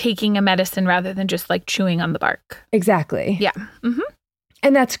like taking a medicine rather than just like chewing on the bark. Exactly. Yeah. Mm-hmm.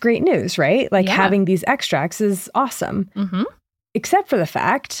 And that's great news, right? Like having these extracts is awesome. Mm-hmm. except for the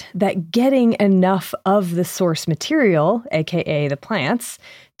fact that getting enough of the source material, aka the plants,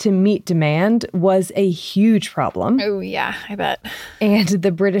 to meet demand was a huge problem. Oh, yeah, I bet. And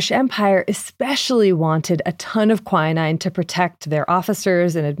the British Empire especially wanted a ton of quinine to protect their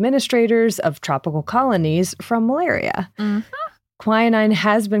officers and administrators of tropical colonies from malaria. Mm-hmm. Quinine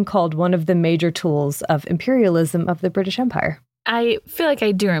has been called one of the major tools of imperialism of the British Empire. I feel like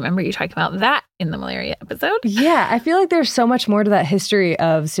I do remember you talking about that in the malaria episode. Yeah, I feel like there's so much more to that history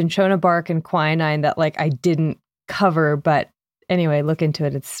of cinchona bark and quinine that I didn't cover, but anyway, look into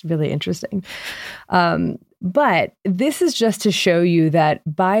it. It's really interesting. But this is just to show you that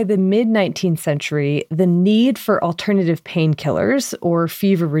by the mid-19th century, the need for alternative painkillers or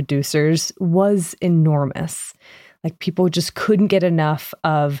fever reducers was enormous. People just couldn't get enough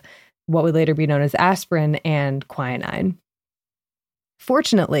of what would later be known as aspirin and quinine.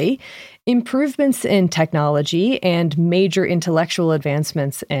 Fortunately, improvements in technology and major intellectual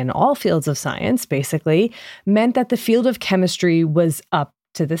advancements in all fields of science, basically, meant that the field of chemistry was up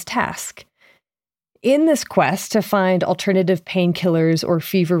to this task. In this quest to find alternative painkillers or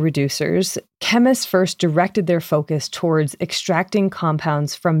fever reducers, chemists first directed their focus towards extracting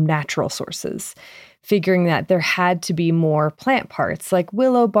compounds from natural sources, figuring that there had to be more plant parts like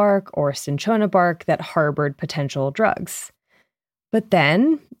willow bark or cinchona bark that harbored potential drugs. But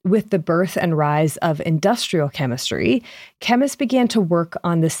then, with the birth and rise of industrial chemistry, chemists began to work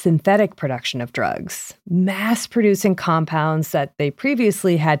on the synthetic production of drugs, mass-producing compounds that they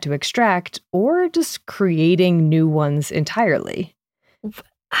previously had to extract, or just creating new ones entirely.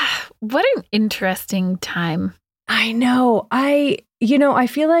 What an interesting time. I know. I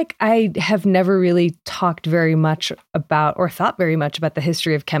feel like I have never really talked very much about or thought very much about the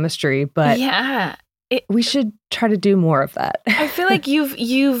history of chemistry, but yeah. We should try to do more of that. I feel like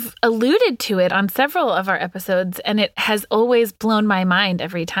you've alluded to it on several of our episodes, and it has always blown my mind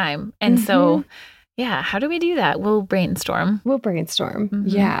every time. And so, yeah, how do we do that? We'll brainstorm. Mm-hmm.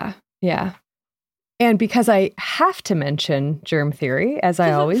 Yeah. And because I have to mention germ theory, as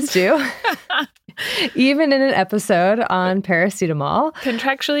I always do, even in an episode on paracetamol.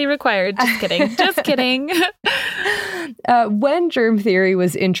 Contractually required. Just kidding. When germ theory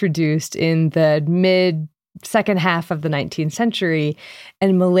was introduced in the mid-second half of the 19th century,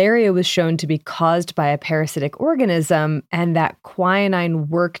 and malaria was shown to be caused by a parasitic organism, and that quinine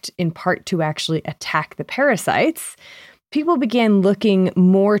worked in part to actually attack the parasites, people began looking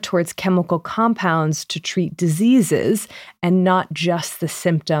more towards chemical compounds to treat diseases and not just the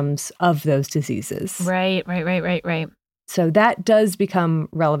symptoms of those diseases. Right. So that does become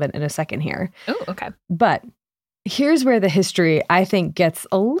relevant in a second here. Oh, okay. But here's where the history, I think, gets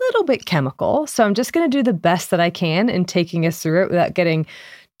a little bit chemical. So I'm just going to do the best that I can in taking us through it without getting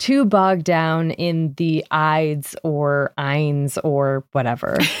too bogged down in the ides or eins or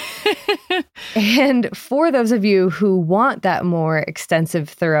whatever. And for those of you who want that more extensive,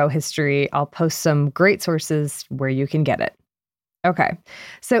 thorough history, I'll post some great sources where you can get it. Okay,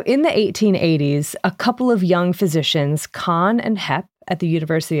 so in the 1880s, a couple of young physicians, Kahn and Hepp, at the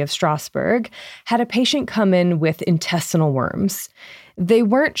University of Strasbourg, had a patient come in with intestinal worms. They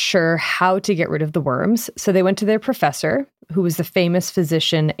weren't sure how to get rid of the worms, so they went to their professor, who was the famous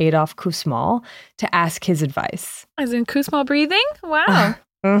physician Adolf Kussmaul, to ask his advice. As in Kussmaul breathing? Wow.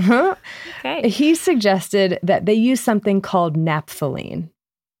 Okay. He suggested that they use something called naphthalene,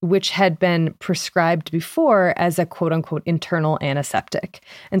 which had been prescribed before as a quote-unquote internal antiseptic.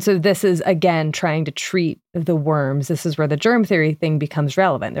 And so this is, again, trying to treat the worms. This is where the germ theory thing becomes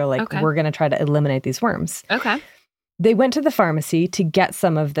relevant. They're like, We're going to try to eliminate these worms. Okay. They went to the pharmacy to get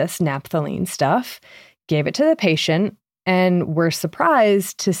some of this naphthalene stuff, gave it to the patient, and were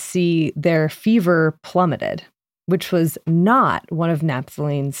surprised to see their fever plummeted, which was not one of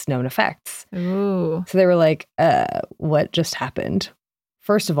naphthalene's known effects. Ooh. So they were like, what just happened?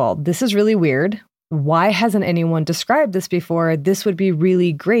 First of all, this is really weird. Why hasn't anyone described this before? This would be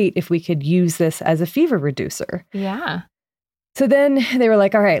really great if we could use this as a fever reducer. Yeah. So then they were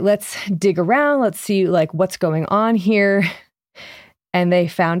like, all right, let's dig around. Let's see what's going on here. And they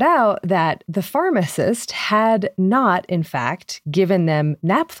found out that the pharmacist had not, in fact, given them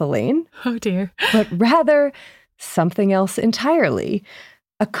naphthalene. Oh, dear. But rather something else entirely.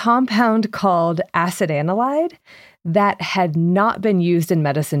 A compound called acetanilide that had not been used in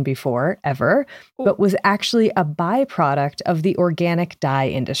medicine before, ever, but was actually a byproduct of the organic dye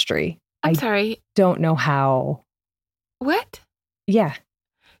industry. I'm sorry. Don't know how. What? Yeah.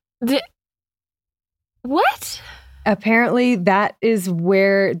 What? Apparently that's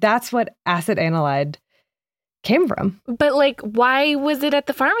what acetanilide came from. But why was it at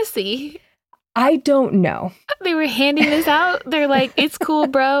the pharmacy? I don't know. They were handing this out. They're like, it's cool,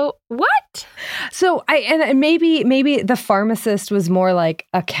 bro. What? So maybe the pharmacist was more like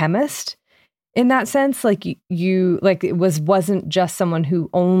a chemist in that sense. Like it wasn't just someone who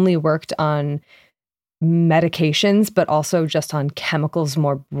only worked on medications, but also just on chemicals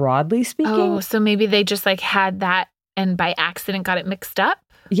more broadly speaking. Oh, so maybe they just like had that and by accident got it mixed up?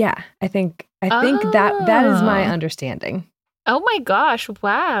 Yeah, I think that is my understanding. Oh my gosh.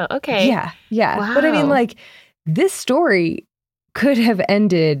 Wow. Okay. Yeah. Wow. But I mean, like, this story could have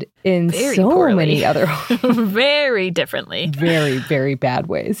ended in very so poorly. many other very differently. Very, very bad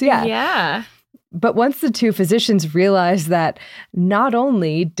ways. Yeah. Yeah. But once the two physicians realized that not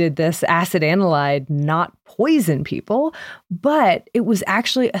only did this acetanilide not poison people, but it was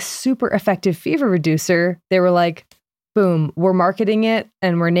actually a super effective fever reducer, they were like, boom, we're marketing it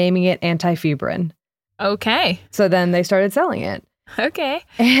and we're naming it antifebrin. Okay. So then they started selling it. Okay.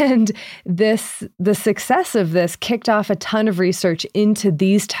 And the success of this kicked off a ton of research into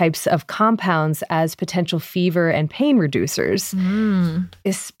these types of compounds as potential fever and pain reducers,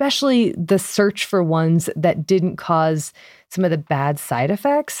 especially the search for ones that didn't cause some of the bad side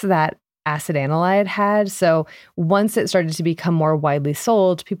effects that acetanilide had. So once it started to become more widely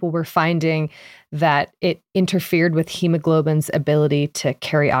sold, people were finding that it interfered with hemoglobin's ability to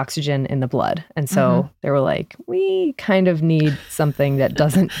carry oxygen in the blood. And so they were like, we kind of need something that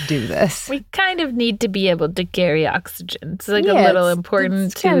doesn't do this. We kind of need to be able to carry oxygen. It's like a little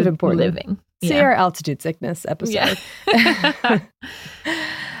important it's kind of important. Living. See our altitude sickness episode. Yeah.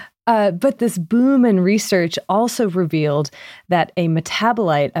 But this boom in research also revealed that a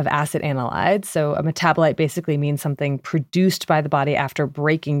metabolite of acetanilide, so a metabolite basically means something produced by the body after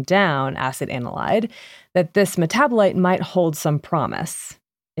breaking down acetanilide, that this metabolite might hold some promise.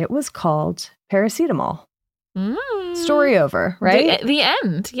 It was called paracetamol. Story over, right? The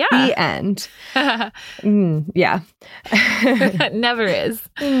end, yeah. The end. Yeah. Never is.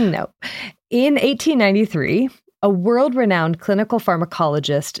 No. In 1893, a world-renowned clinical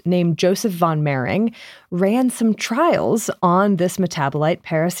pharmacologist named Joseph von Mering ran some trials on this metabolite,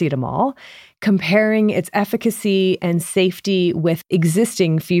 paracetamol, comparing its efficacy and safety with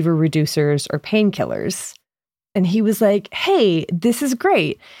existing fever reducers or painkillers. And he was like, hey, this is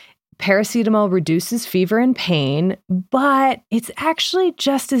great. Paracetamol reduces fever and pain, but it's actually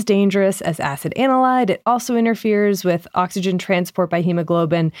just as dangerous as acetanilide. It also interferes with oxygen transport by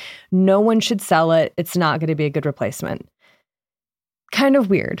hemoglobin. No one should sell it. It's not going to be a good replacement. Kind of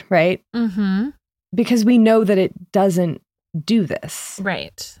weird, right? Mm-hmm. Because we know that it doesn't do this.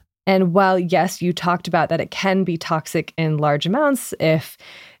 Right. And while, yes, you talked about that it can be toxic in large amounts if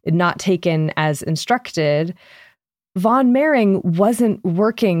not taken as instructed, Von Mering wasn't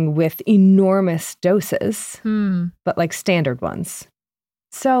working with enormous doses, but like standard ones.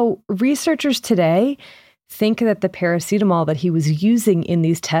 So researchers today think that the paracetamol that he was using in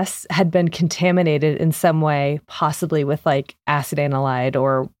these tests had been contaminated in some way, possibly with like acetanilide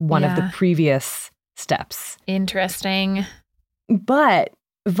or one of the previous steps. Interesting. But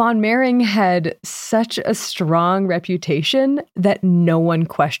Von Mering had such a strong reputation that no one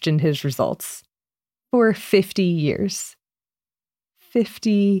questioned his results. For 50 years.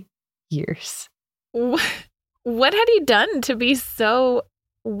 50 years. What had he done to be so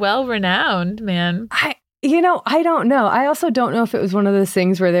well-renowned, man? I don't know. I also don't know if it was one of those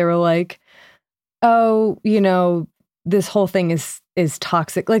things where they were like, oh, this whole thing is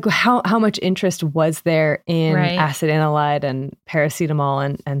toxic. Like how much interest was there in acetanilide and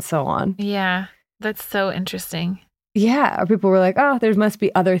paracetamol and so on? Yeah, that's so interesting. Yeah, or people were like, oh, there must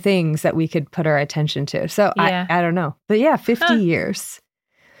be other things that we could put our attention to. So I don't know. But yeah, 50 years.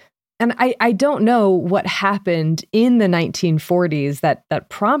 And I don't know what happened in the 1940s that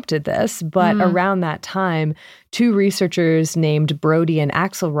prompted this, but around that time, two researchers named Brody and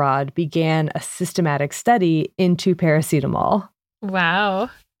Axelrod began a systematic study into paracetamol. Wow.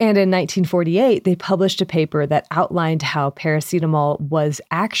 And in 1948, they published a paper that outlined how paracetamol was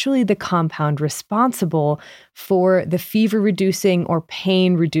actually the compound responsible for the fever-reducing or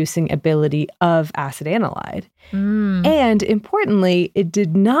pain-reducing ability of acetanilide. And importantly, it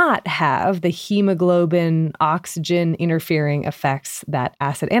did not have the hemoglobin oxygen interfering effects that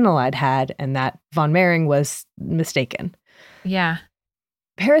acetanilide had, and that Von Mering was mistaken. Yeah.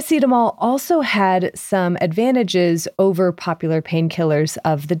 Paracetamol also had some advantages over popular painkillers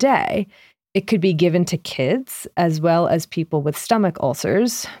of the day. It could be given to kids as well as people with stomach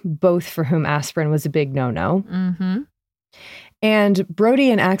ulcers, both for whom aspirin was a big no-no. And Brody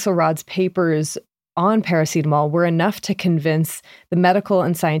and Axelrod's papers on paracetamol were enough to convince the medical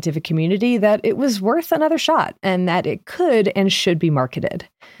and scientific community that it was worth another shot and that it could and should be marketed.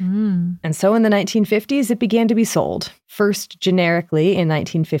 And so in the 1950s, it began to be sold, first generically in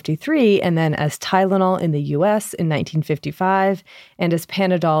 1953, and then as Tylenol in the US in 1955, and as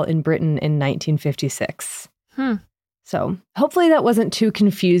Panadol in Britain in 1956. So hopefully that wasn't too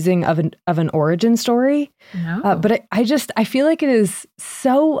confusing of an origin story. No. But I feel like it is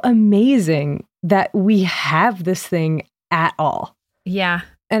so amazing that we have this thing at all. Yeah.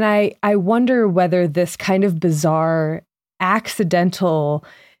 And I wonder whether this kind of bizarre, accidental,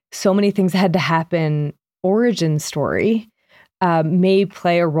 so many things had to happen origin story may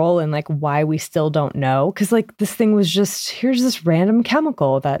play a role in like why we still don't know. Because like this thing was just, here's this random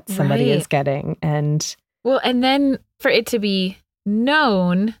chemical that somebody is getting. And well, and then for it to be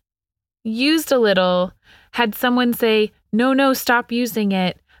known, used a little, had someone say, no, stop using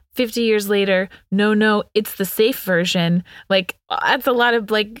it. 50 years later, no, it's the safe version. Like that's a lot of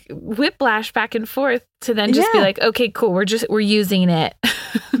like whiplash back and forth to then just be like, okay, cool. We're using it.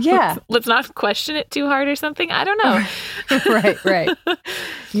 Yeah. let's not question it too hard or something. I don't know. Right.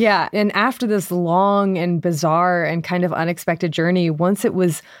 Yeah. And after this long and bizarre and kind of unexpected journey, once it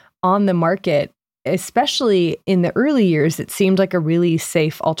was on the market, especially in the early years, it seemed like a really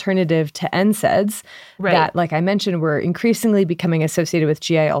safe alternative to NSAIDs that, like I mentioned, were increasingly becoming associated with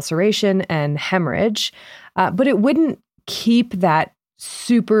GI ulceration and hemorrhage. But it wouldn't keep that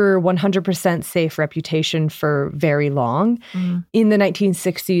super 100% safe reputation for very long. In the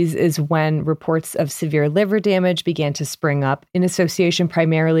 1960s is when reports of severe liver damage began to spring up in association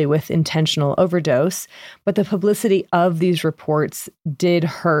primarily with intentional overdose. But the publicity of these reports did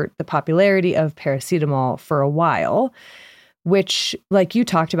hurt the popularity of paracetamol for a while, which, like you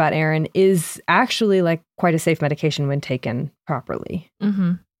talked about, Erin, is actually like quite a safe medication when taken properly.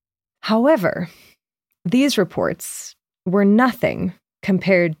 However, these reports were nothing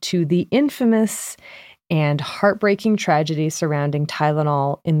compared to the infamous and heartbreaking tragedy surrounding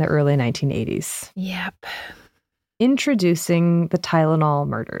Tylenol in the early 1980s. Yep. Introducing the Tylenol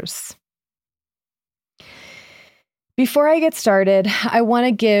murders. Before I get started, I want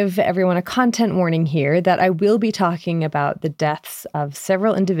to give everyone a content warning here that I will be talking about the deaths of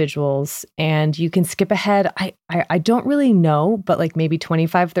several individuals, and you can skip ahead. I don't really know, but like maybe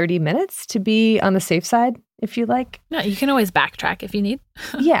 25, 30 minutes to be on the safe side, if you like. No, you can always backtrack if you need.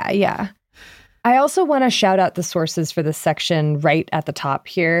 Yeah. I also want to shout out the sources for this section right at the top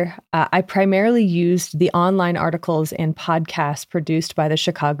here. I primarily used the online articles and podcasts produced by the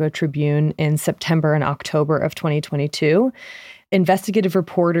Chicago Tribune in September and October of 2022. Investigative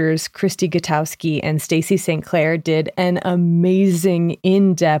reporters Christy Gutowski and Stacey St. Clair did an amazing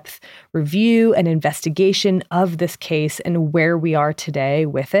in-depth review and investigation of this case and where we are today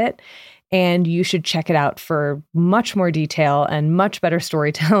with it. And you should check it out for much more detail and much better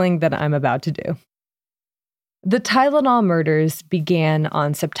storytelling than I'm about to do. The Tylenol murders began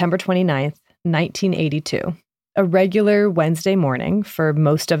on September 29th, 1982, a regular Wednesday morning for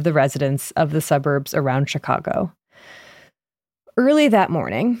most of the residents of the suburbs around Chicago. Early that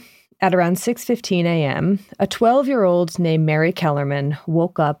morning, at around 6:15 a.m., a 12-year-old named Mary Kellerman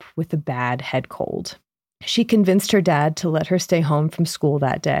woke up with a bad head cold. She convinced her dad to let her stay home from school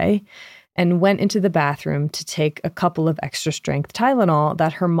that day and went into the bathroom to take a couple of extra-strength Tylenol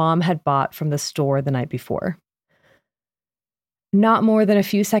that her mom had bought from the store the night before. Not more than a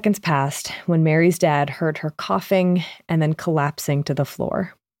few seconds passed when Mary's dad heard her coughing and then collapsing to the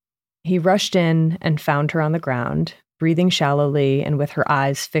floor. He rushed in and found her on the ground, breathing shallowly and with her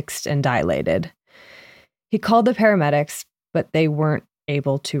eyes fixed and dilated. He called the paramedics, but they weren't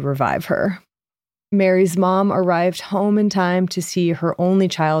able to revive her. Mary's mom arrived home in time to see her only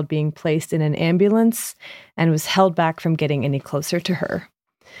child being placed in an ambulance and was held back from getting any closer to her.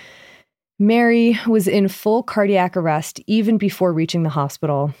 Mary was in full cardiac arrest even before reaching the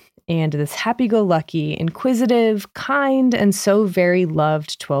hospital, and this happy-go-lucky, inquisitive, kind, and so very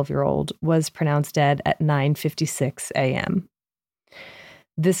loved 12-year-old was pronounced dead at 9:56 a.m.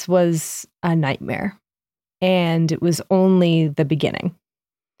 This was a nightmare, and it was only the beginning.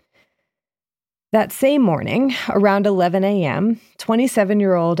 That same morning, around 11 a.m.,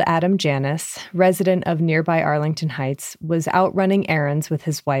 27-year-old Adam Janis, resident of nearby Arlington Heights, was out running errands with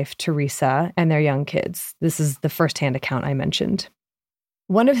his wife, Teresa, and their young kids. This is the firsthand account I mentioned.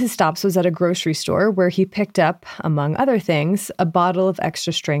 One of his stops was at a grocery store where he picked up, among other things, a bottle of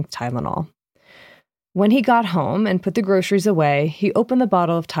extra-strength Tylenol. When he got home and put the groceries away, he opened the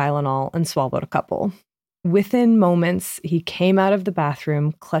bottle of Tylenol and swallowed a couple. Within moments, he came out of the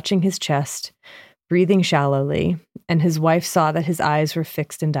bathroom, clutching his chest, breathing shallowly, and his wife saw that his eyes were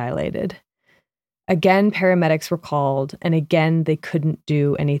fixed and dilated. Again, paramedics were called, and again, they couldn't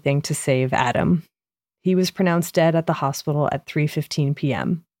do anything to save Adam. He was pronounced dead at the hospital at 3:15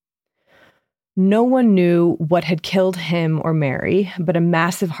 p.m. No one knew what had killed him or Mary, but a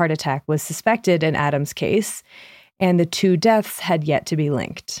massive heart attack was suspected in Adam's case, and the two deaths had yet to be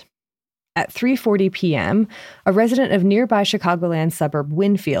linked. At 3:40 p.m., a resident of nearby Chicagoland suburb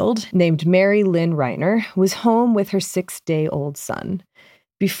Winfield, named Mary Lynn Reiner, was home with her 6-day-old son.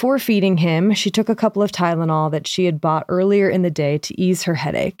 Before feeding him, she took a couple of Tylenol that she had bought earlier in the day to ease her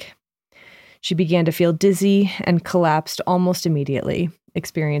headache. She began to feel dizzy and collapsed almost immediately,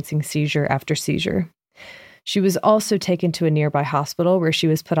 experiencing seizure after seizure. She was also taken to a nearby hospital where she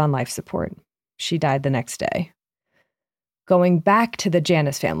was put on life support. She died the next day. Going back to the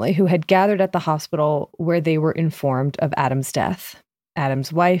Janus family, who had gathered at the hospital where they were informed of Adam's death.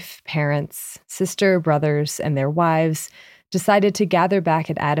 Adam's wife, parents, sister, brothers, and their wives decided to gather back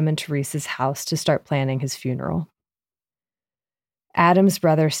at Adam and Teresa's house to start planning his funeral. Adam's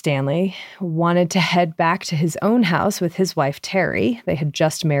brother, Stanley, wanted to head back to his own house with his wife, Terry. They had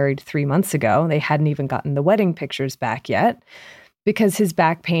just married 3 months ago. They hadn't even gotten the wedding pictures back yet because his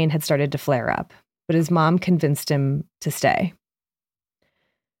back pain had started to flare up, but his mom convinced him to stay.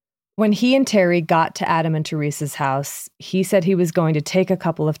 When he and Terry got to Adam and Teresa's house, he said he was going to take a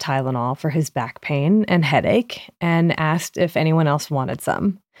couple of Tylenol for his back pain and headache and asked if anyone else wanted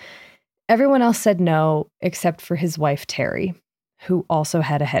some. Everyone else said no, except for his wife, Terry, who also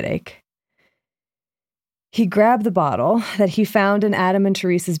had a headache. He grabbed the bottle that he found in Adam and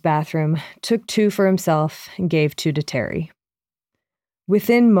Teresa's bathroom, took 2 for himself, and gave 2 to Terry.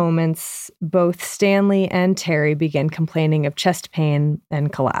 Within moments, both Stanley and Terry began complaining of chest pain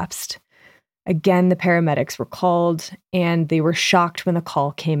and collapsed. Again, the paramedics were called, and they were shocked when the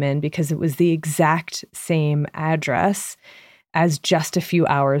call came in because it was the exact same address as just a few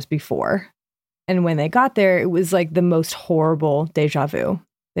hours before. And when they got there, it was like the most horrible deja vu.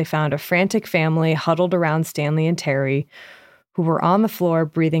 They found a frantic family huddled around Stanley and Terry, who were on the floor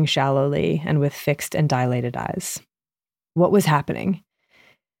breathing shallowly and with fixed and dilated eyes. What was happening?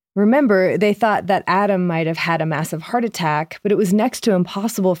 Remember, they thought that Adam might have had a massive heart attack, but it was next to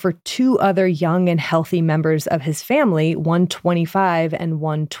impossible for 2 other young and healthy members of his family, one 25 and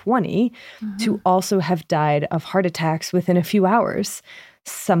one 20, to also have died of heart attacks within a few hours.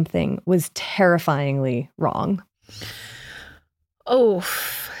 Something was terrifyingly wrong. Oh.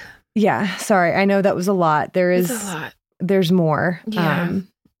 Yeah, sorry. I know that was a lot. It's a lot. There's more. Yeah.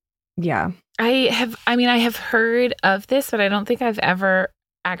 Yeah. I have heard of this, but I don't think I've ever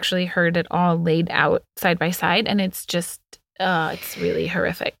actually heard it all laid out side by side. And it's just, it's really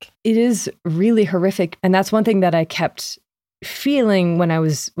horrific. It is really horrific. And that's one thing that I kept feeling when I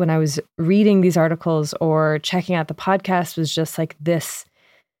was reading these articles or checking out the podcast, was just like this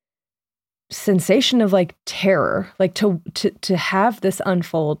sensation of like terror, like to have this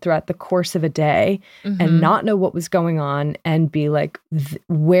unfold throughout the course of a day and not know what was going on and be like,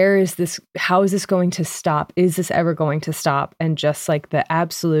 where is this? How is this going to stop? Is this ever going to stop? And just like the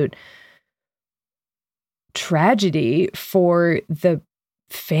absolute tragedy for the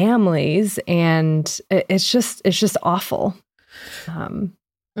families. And it's just awful.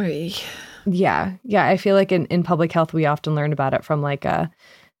 Yeah. I feel like in public health, we often learn about it from like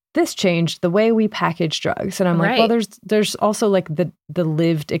this changed the way we package drugs. And I'm like, well, there's also like the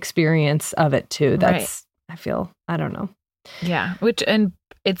lived experience of it too. That's, I feel, I don't know. Yeah. And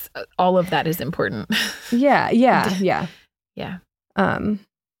it's, all of that is important. Yeah. But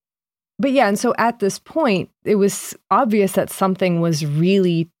yeah. And so at this point, it was obvious that something was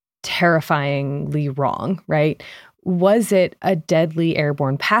really terrifyingly wrong, right? Was it a deadly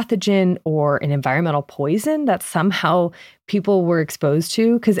airborne pathogen or an environmental poison that somehow people were exposed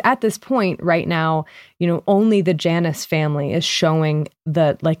to? Because at this point right now, only the Janus family is showing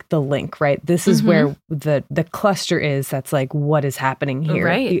the link, right? This is where the cluster is. That's like, what is happening here?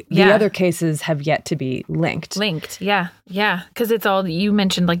 Right. The other cases have yet to be linked. Yeah. Because it's all, you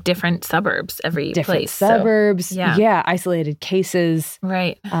mentioned like different suburbs, different place. Suburbs. So, yeah. Isolated cases.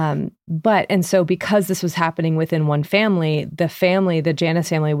 Right. And so because this was happening within one family, the Janus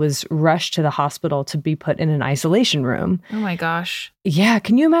family was rushed to the hospital to be put in an isolation room. Oh my gosh. Yeah.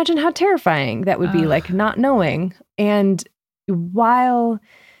 Can you imagine how terrifying that would be, like not knowing? And while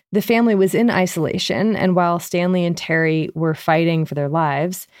the family was in isolation and while Stanley and Terry were fighting for their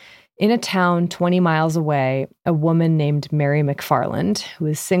lives, in a town 20 miles away, a woman named Mary McFarland, who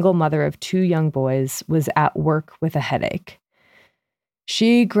is single mother of 2 young boys, was at work with a headache.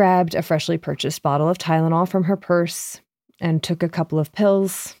 She grabbed a freshly purchased bottle of Tylenol from her purse and took a couple of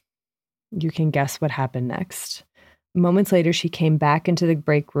pills. You can guess what happened next. Moments later, she came back into the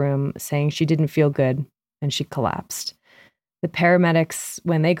break room saying she didn't feel good, and she collapsed. The paramedics,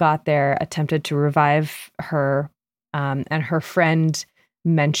 when they got there, attempted to revive her, and her friend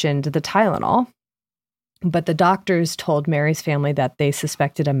mentioned the Tylenol. But the doctors told Mary's family that they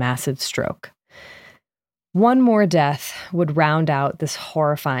suspected a massive stroke. One more death would round out this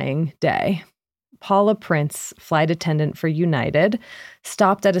horrifying day. Paula Prince, flight attendant for United,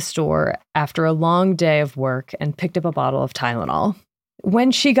 stopped at a store after a long day of work and picked up a bottle of Tylenol.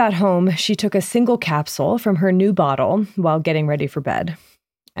 When she got home, she took a single capsule from her new bottle while getting ready for bed.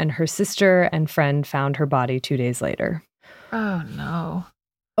 And her sister and friend found her body 2 days later. Oh, no.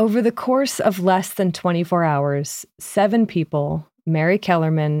 Over the course of less than 24 hours, 7 people, Mary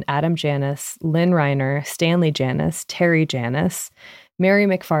Kellerman, Adam Janis, Lynn Reiner, Stanley Janis, Terry Janis, Mary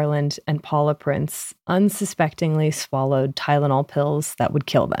McFarland, and Paula Prince unsuspectingly swallowed Tylenol pills that would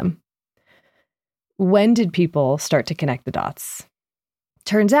kill them. When did people start to connect the dots?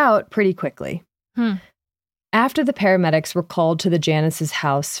 Turns out pretty quickly. After the paramedics were called to the Janis's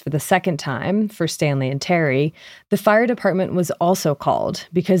house for the second time for Stanley and Terry, the fire department was also called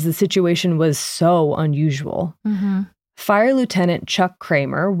because the situation was so unusual. Fire Lieutenant Chuck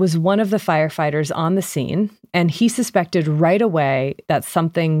Kramer was one of the firefighters on the scene, and he suspected right away that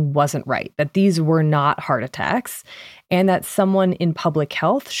something wasn't right, that these were not heart attacks, and that someone in public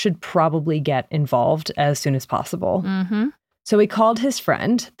health should probably get involved as soon as possible. So he called his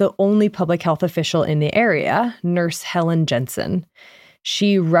friend, the only public health official in the area, Nurse Helen Jensen.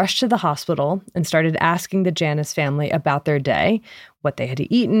 She rushed to the hospital and started asking the Janis family about their day, what they had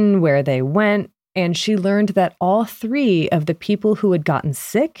eaten, where they went, and she learned that all 3 of the people who had gotten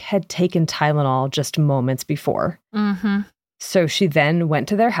sick had taken Tylenol just moments before. So she then went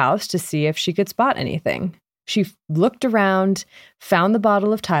to their house to see if she could spot anything. She looked around, found the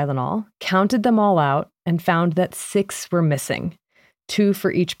bottle of Tylenol, counted them all out, and found that 6 were missing, 2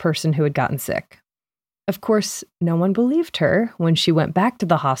 for each person who had gotten sick. Of course, no one believed her when she went back to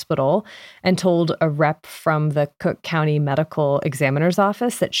the hospital and told a rep from the Cook County Medical Examiner's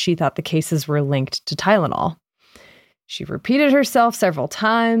Office that she thought the cases were linked to Tylenol. She repeated herself several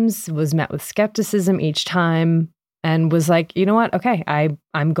times, was met with skepticism each time, and was like, you know what? Okay,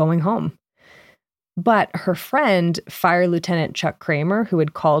 I'm going home. But her friend, Fire Lieutenant Chuck Kramer, who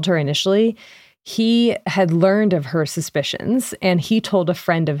had called her initially, he had learned of her suspicions, and he told a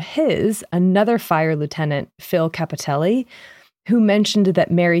friend of his, another fire lieutenant, Phil Capitelli, who mentioned that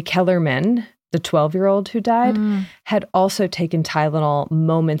Mary Kellerman, the 12-year-old who died, had also taken Tylenol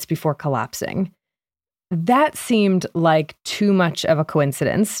moments before collapsing. That seemed like too much of a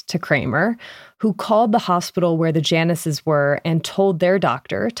coincidence to Kramer, who called the hospital where the Janises were and told their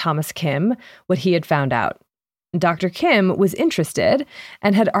doctor, Thomas Kim, what he had found out. Dr. Kim was interested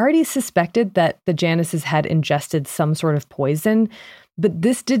and had already suspected that the Janises had ingested some sort of poison, but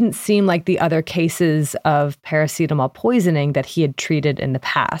this didn't seem like the other cases of paracetamol poisoning that he had treated in the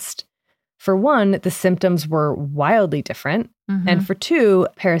past. For one, the symptoms were wildly different, and for 2,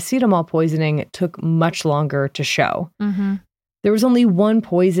 paracetamol poisoning took much longer to show. There was only one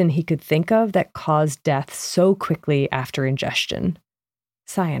poison he could think of that caused death so quickly after ingestion: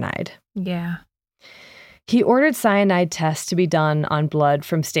 cyanide. Yeah. He ordered cyanide tests to be done on blood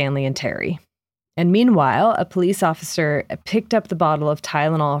from Stanley and Terry. And meanwhile, a police officer picked up the bottle of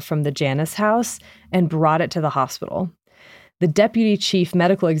Tylenol from the Janis house and brought it to the hospital. The deputy chief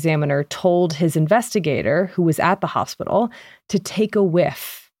medical examiner told his investigator, who was at the hospital, to take a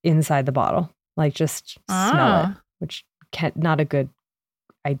whiff inside the bottle, like just smell it, which not a good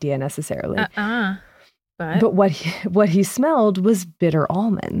idea necessarily. But what he smelled was bitter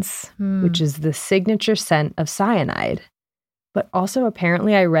almonds, which is the signature scent of cyanide. But also,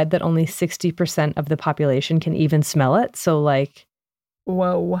 apparently, I read that only 60% of the population can even smell it. So, like,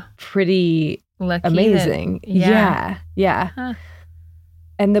 whoa, pretty lucky amazing. Yeah. Huh.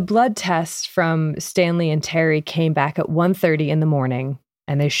 And the blood tests from Stanley and Terry came back at 1:30 in the morning,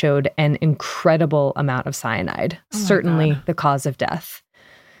 and they showed an incredible amount of cyanide, certainly the cause of death.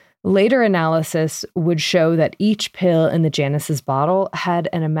 Later analysis would show that each pill in the Janis's bottle had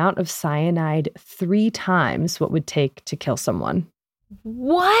an amount of cyanide 3 times what would take to kill someone.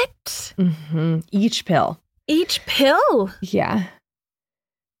 What? Each pill. Each pill? Yeah.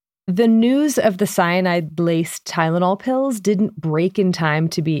 The news of the cyanide-laced Tylenol pills didn't break in time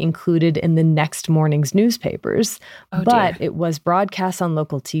to be included in the next morning's newspapers, but it was broadcast on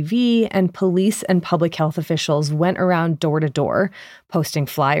local TV, and police and public health officials went around door to door, posting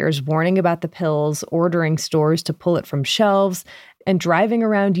flyers warning about the pills, ordering stores to pull it from shelves, and driving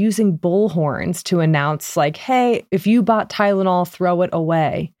around using bullhorns to announce, like, hey, if you bought Tylenol, throw it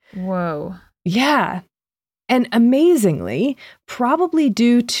away. Whoa. Yeah. And amazingly, probably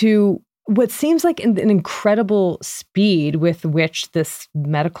due to what seems like an incredible speed with which this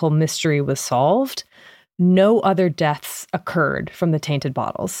medical mystery was solved, no other deaths occurred from the tainted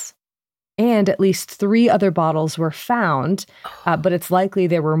bottles. And at least 3 other bottles were found, but it's likely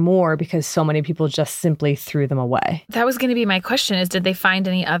there were more because so many people just simply threw them away. That was going to be my question, is did they find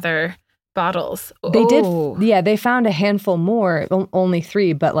any other bottles? They did. Yeah, they found a handful more, only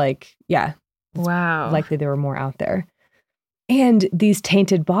 3, but wow. Likely there were more out there. And these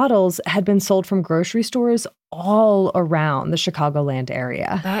tainted bottles had been sold from grocery stores all around the Chicagoland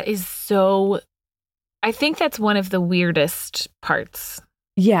area. That is so... I think that's one of the weirdest parts.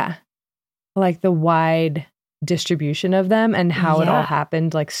 Yeah. Like the wide distribution of them and how it all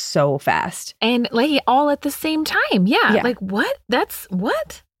happened like so fast. And like all at the same time. Yeah. Like what? That's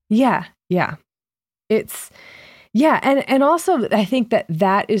what? Yeah. Yeah. And also I think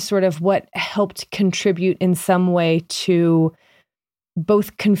that is sort of what helped contribute in some way to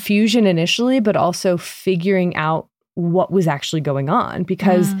both confusion initially, but also figuring out what was actually going on,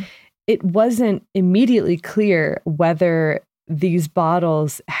 because it wasn't immediately clear whether these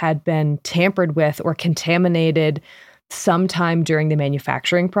bottles had been tampered with or contaminated sometime during the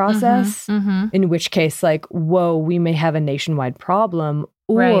manufacturing process, in which case, like, whoa, we may have a nationwide problem,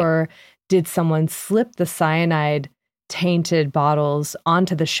 or did someone slip the cyanide tainted bottles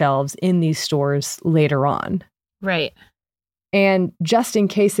onto the shelves in these stores later on? Right. And just in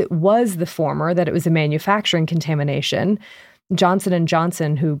case it was the former, that it was a manufacturing contamination, Johnson &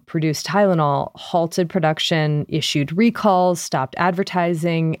 Johnson, who produced Tylenol, halted production, issued recalls, stopped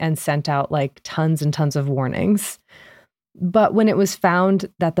advertising, and sent out like tons and tons of warnings. But when it was found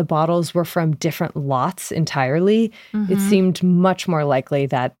that the bottles were from different lots entirely, it seemed much more likely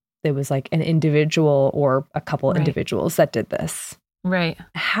that it was like an individual or a couple individuals that did this. Right.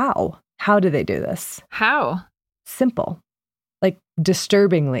 How? How do they do this? How? Simple. Like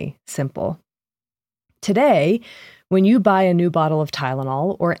disturbingly simple. Today, when you buy a new bottle of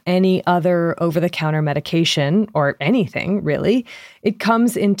Tylenol or any other over-the-counter medication or anything, really, it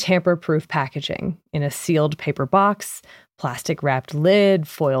comes in tamper-proof packaging in a sealed paper box, plastic-wrapped lid,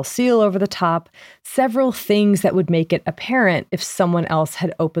 foil seal over the top, several things that would make it apparent if someone else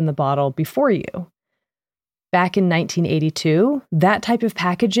had opened the bottle before you. Back in 1982, that type of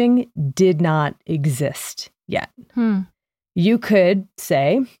packaging did not exist yet. You could,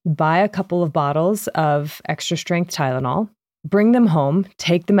 say, buy a couple of bottles of extra-strength Tylenol, bring them home,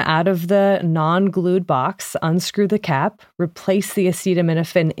 take them out of the non-glued box, unscrew the cap, replace the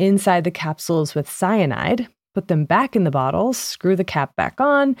acetaminophen inside the capsules with cyanide, put them back in the bottles, screw the cap back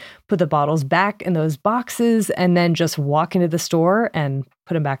on, put the bottles back in those boxes, and then just walk into the store and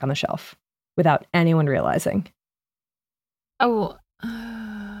put them back on the shelf without anyone realizing. Oh,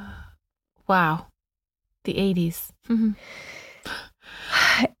 wow. The 80s.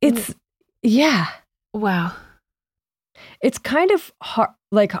 It's, Wow. It's kind of hard,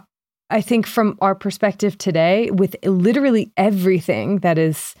 like, I think from our perspective today, with literally everything that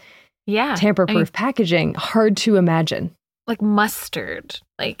is tamper-proof packaging, hard to imagine. Like mustard.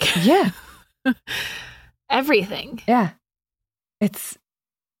 Like. Yeah. Everything. Yeah. It's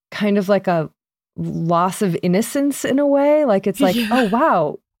kind of like a loss of innocence in a way. Like, it's like, oh,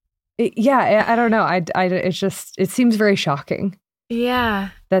 wow. I don't know. It seems very shocking. Yeah.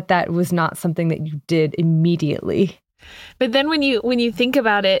 That was not something that you did immediately. But then when you think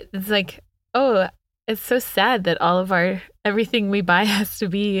about it, it's like, oh, it's so sad that all of everything we buy has to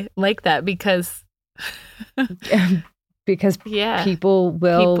be like that because people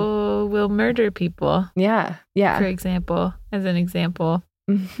will murder people. Yeah. Yeah. As an example.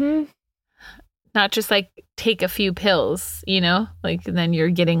 Not just like take a few pills, like then you're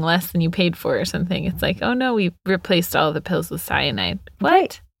getting less than you paid for or something. It's like, oh no, we replaced all the pills with cyanide.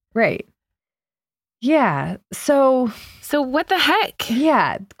 What? Right. Yeah. So what the heck?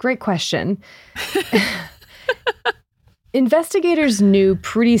 Yeah. Great question. Investigators knew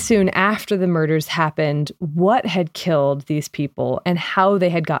pretty soon after the murders happened what had killed these people and how they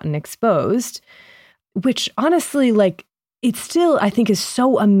had gotten exposed, which honestly, like, it still, I think, is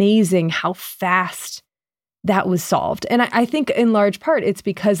so amazing how fast that was solved. And I think in large part, it's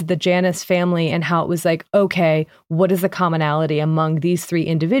because of the Janus family and how it was like, okay, what is the commonality among these 3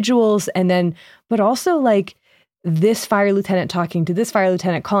 individuals? And then, but also like this fire lieutenant talking to this fire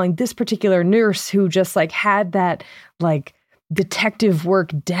lieutenant, calling this particular nurse who just like had that like detective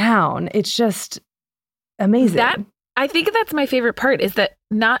work down. It's just amazing. I think that's my favorite part, is that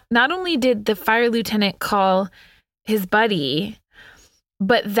not only did the fire lieutenant call his buddy,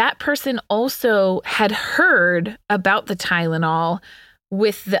 but that person also had heard about the Tylenol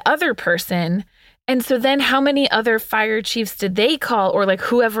with the other person And so then how many other fire chiefs did they call, or like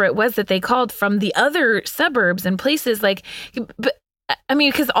whoever it was that they called from the other suburbs and places? Like, but I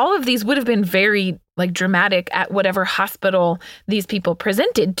mean, because all of these would have been very like dramatic at whatever hospital these people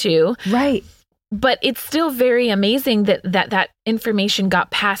presented to. Right. But it's still very amazing that information got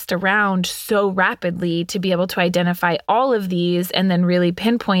passed around so rapidly to be able to identify all of these and then really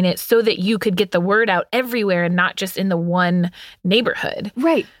pinpoint it so that you could get the word out everywhere and not just in the one neighborhood.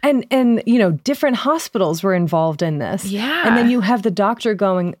 Right. And you know, different hospitals were involved in this. Yeah. And then you have the doctor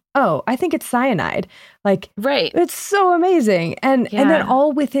going, oh, I think it's cyanide. Like, right. It's so amazing. And then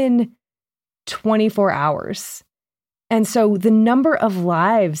all within 24 hours. And so the number of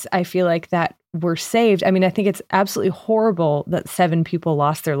lives I feel like that were saved. I mean, I think it's absolutely horrible that 7 people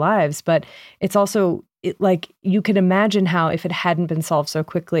lost their lives, but it's also like you could imagine how if it hadn't been solved so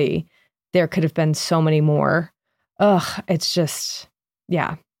quickly, there could have been so many more. Ugh, it's just,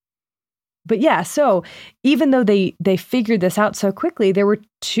 yeah. But yeah, so even though they figured this out so quickly, there were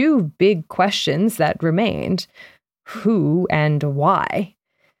 2 big questions that remained. Who and why?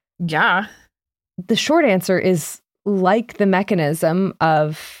 Yeah. The short answer is, like the mechanism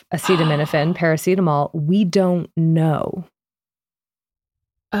of acetaminophen, paracetamol, we don't know.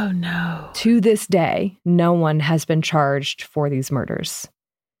 Oh, no. To this day, no one has been charged for these murders.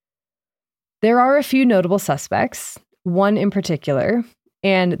 There are a few notable suspects, one in particular,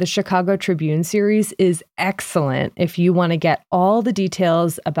 and the Chicago Tribune series is excellent if you want to get all the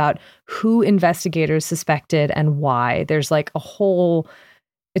details about who investigators suspected and why. There's like a whole,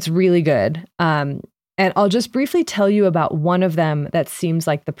 it's really good. And I'll just briefly tell you about one of them that seems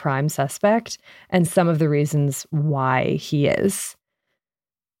like the prime suspect and some of the reasons why he is.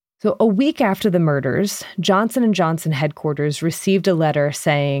 So a week after the murders, Johnson & Johnson headquarters received a letter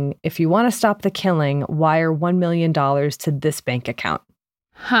saying, if you want to stop the killing, wire $1 million to this bank account.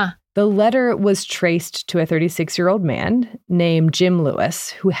 Huh. The letter was traced to a 36-year-old man named Jim Lewis,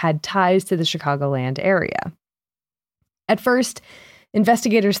 who had ties to the Chicagoland area. At first,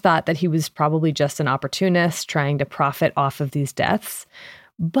 investigators thought that he was probably just an opportunist trying to profit off of these deaths,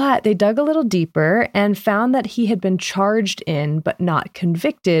 but they dug a little deeper and found that he had been charged in but not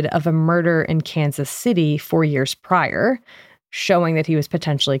convicted of a murder in Kansas City 4 years prior, showing that he was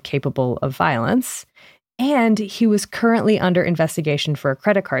potentially capable of violence. And he was currently under investigation for a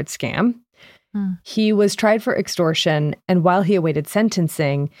credit card scam. He was tried for extortion, and while he awaited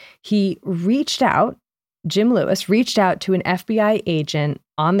sentencing, Jim Lewis reached out to an FBI agent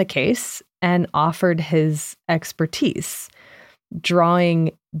on the case and offered his expertise,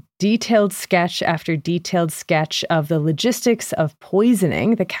 drawing detailed sketch after detailed sketch of the logistics of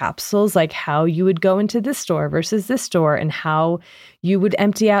poisoning the capsules, like how you would go into this store versus this store and how you would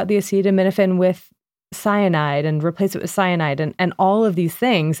empty out the acetaminophen with cyanide and replace it with cyanide and all of these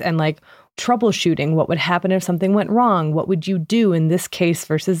things, and like troubleshooting what would happen if something went wrong. What would you do in this case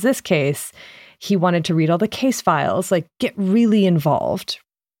versus this case? He wanted to read all the case files, like get really involved.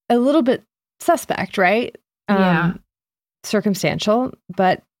 A little bit suspect, right? Yeah. Circumstantial.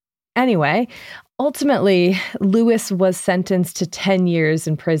 But anyway, ultimately, Lewis was sentenced to 10 years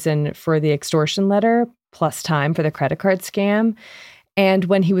in prison for the extortion letter, plus time for the credit card scam. And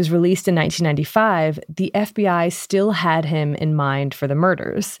when he was released in 1995, the FBI still had him in mind for the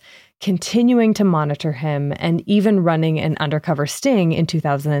murders, continuing to monitor him and even running an undercover sting in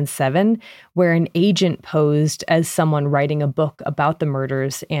 2007, where an agent posed as someone writing a book about the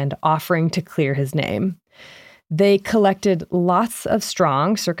murders and offering to clear his name. They collected lots of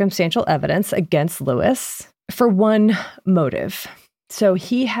strong circumstantial evidence against Lewis for one motive. So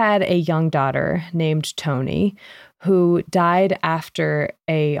he had a young daughter named Toni who died after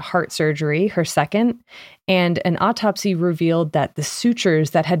a heart surgery, her second, and an autopsy revealed that the sutures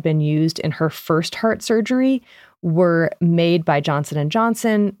that had been used in her first heart surgery were made by Johnson &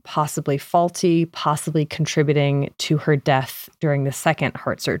 Johnson, possibly faulty, possibly contributing to her death during the second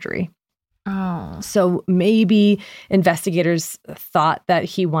heart surgery. Oh. So maybe investigators thought that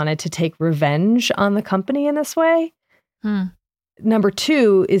he wanted to take revenge on the company in this way. Number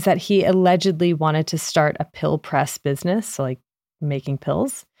 2 is that he allegedly wanted to start a pill press business, so like making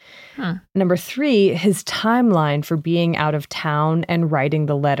pills. Number 3, his timeline for being out of town and writing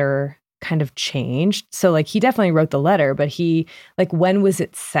the letter kind of changed. So like he definitely wrote the letter, but he, like, when was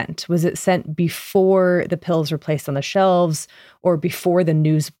it sent? Was it sent before the pills were placed on the shelves or before the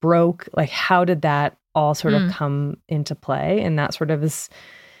news broke? Like, how did that all sort of come into play? And that sort of is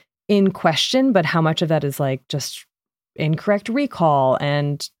in question, but how much of that is like just incorrect recall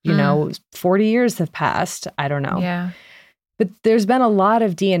and, you know, 40 years have passed. I don't know. Yeah. But there's been a lot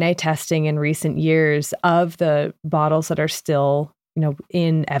of DNA testing in recent years of the bottles that are still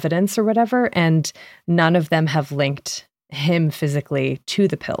in evidence or whatever. And none of them have linked him physically to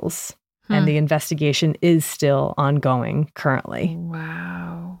the pills. And the investigation is still ongoing currently.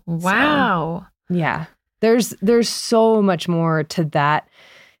 Wow. So, yeah. There's so much more to that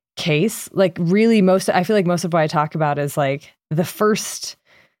case. Like really I feel like most of what I talk about is like the first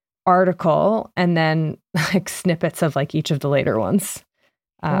article and then like snippets of like each of the later ones.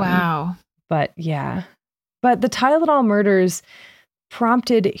 Wow. But yeah. But the Tylenol murders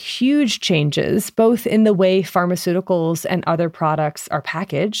prompted huge changes, both in the way pharmaceuticals and other products are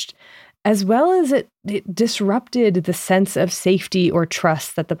packaged, as well as it disrupted the sense of safety or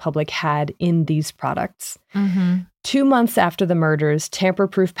trust that the public had in these products. 2 months after the murders,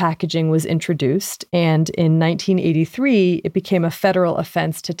 tamper-proof packaging was introduced, and in 1983, it became a federal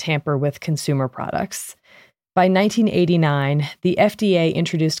offense to tamper with consumer products. By 1989, the FDA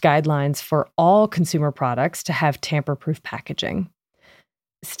introduced guidelines for all consumer products to have tamper-proof packaging.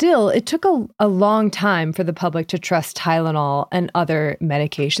 Still, it took a long time for the public to trust Tylenol and other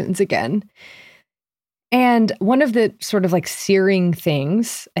medications again. And one of the sort of like searing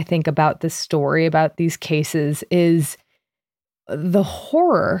things, I think, about this story, about these cases, is the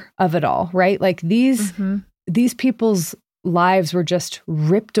horror of it all, right? Like these people's lives were just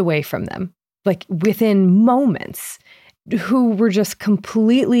ripped away from them, like within moments, who were just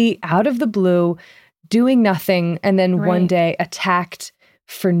completely out of the blue, doing nothing, and then one day attacked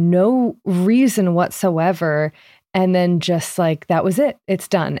for no reason whatsoever. And then just like, that was it. It's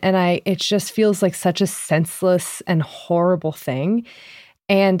done. And it just feels like such a senseless and horrible thing.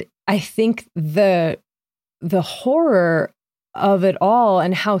 And I think the horror of it all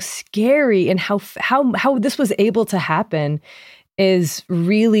and how scary and how this was able to happen is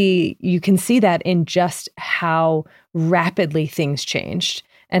really, you can see that in just how rapidly things changed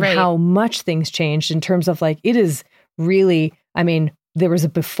and how much things changed in terms of like, it is really, I mean, there was a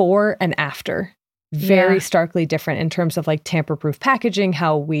before and after, very starkly different in terms of like tamper-proof packaging,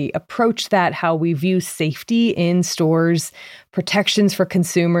 how we approach that, how we view safety in stores, protections for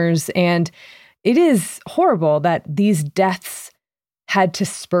consumers. And it is horrible that these deaths had to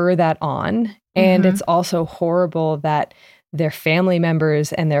spur that on. And it's also horrible that their family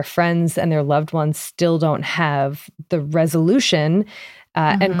members and their friends and their loved ones still don't have the resolution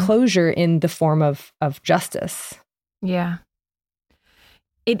and closure in the form of justice. Yeah.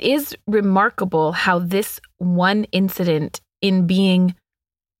 It is remarkable how this one incident, in being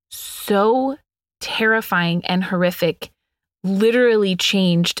so terrifying and horrific, literally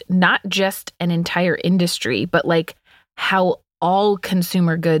changed not just an entire industry, but like how all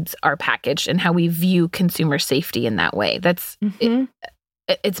consumer goods are packaged and how we view consumer safety in that way. That's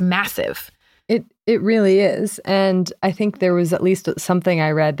it's massive. It really is. And I think there was at least something I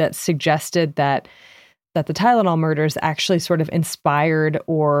read that suggested that the Tylenol murders actually sort of inspired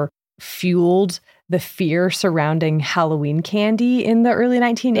or fueled the fear surrounding Halloween candy in the early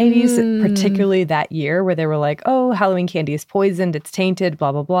 1980s, particularly that year where they were like, oh, Halloween candy is poisoned, it's tainted,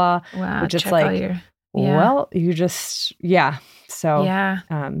 blah, blah, blah. Wow, which is like, well, you just, So,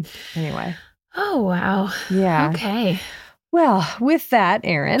 anyway. Oh, wow. Yeah. Okay. Well, with that,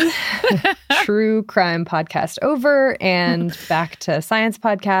 Erin, true crime podcast over and back to science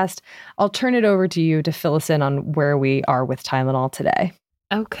podcast. I'll turn it over to you to fill us in on where we are with Tylenol today.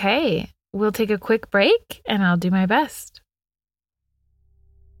 Okay. We'll take a quick break and I'll do my best.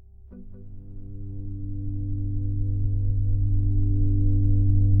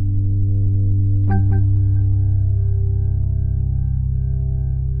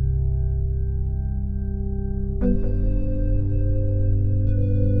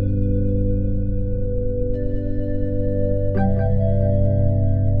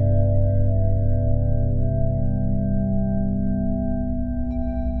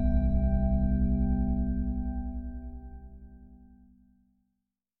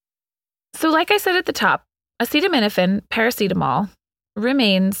 So like I said at the top, acetaminophen, paracetamol,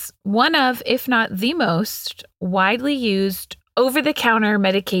 remains one of, if not the most, widely used over-the-counter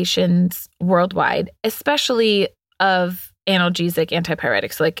medications worldwide, especially of analgesic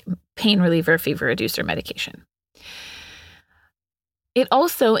antipyretics like pain reliever, fever reducer medication. It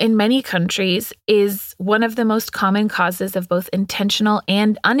also, in many countries, is one of the most common causes of both intentional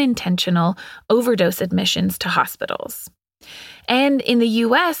and unintentional overdose admissions to hospitals. And in the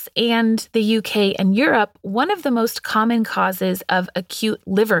US and the UK and Europe, one of the most common causes of acute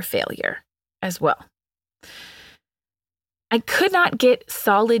liver failure as well. I could not get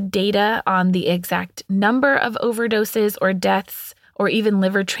solid data on the exact number of overdoses or deaths or even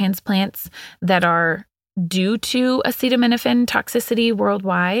liver transplants that are due to acetaminophen toxicity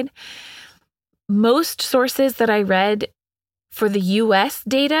worldwide. Most sources that I read for the US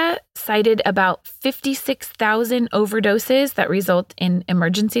data, cited about 56,000 overdoses that result in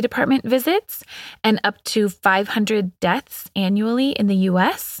emergency department visits and up to 500 deaths annually in the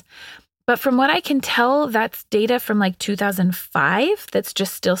US. But from what I can tell, that's data from like 2005 that's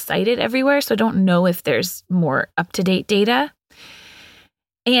just still cited everywhere. So I don't know if there's more up-to-date data.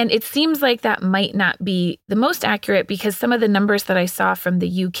 And it seems like that might not be the most accurate because some of the numbers that I saw from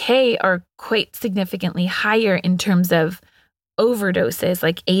the UK are quite significantly higher in terms of overdoses,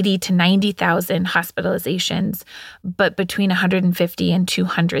 like 80 to 90,000 hospitalizations, but between 150 and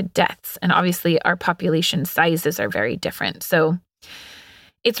 200 deaths. And obviously our population sizes are very different. So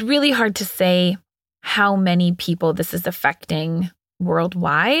it's really hard to say how many people this is affecting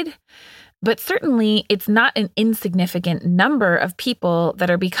worldwide, but certainly it's not an insignificant number of people that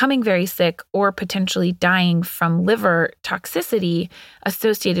are becoming very sick or potentially dying from liver toxicity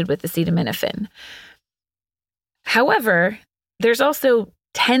associated with acetaminophen. However, there's also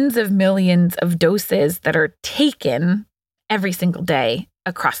tens of millions of doses that are taken every single day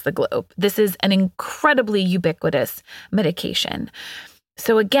across the globe. This is an incredibly ubiquitous medication.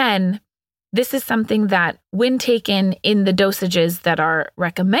 So again, this is something that when taken in the dosages that are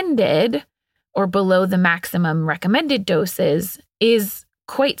recommended or below the maximum recommended doses is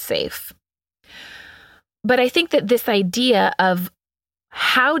quite safe. But I think that this idea of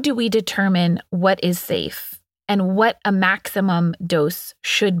how do we determine what is safe and what a maximum dose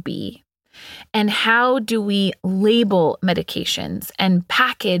should be, and how do we label medications and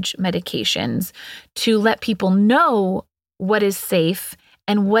package medications to let people know what is safe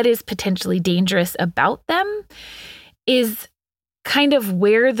and what is potentially dangerous about them is kind of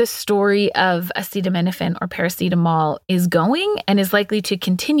where the story of acetaminophen or paracetamol is going and is likely to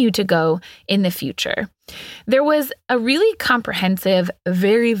continue to go in the future. There was a really comprehensive,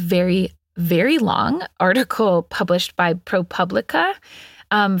 very, very, very long article published by ProPublica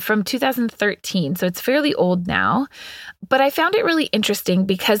from 2013. So it's fairly old now, but I found it really interesting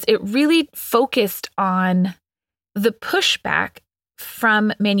because it really focused on the pushback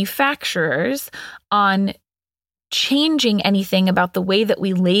from manufacturers on changing anything about the way that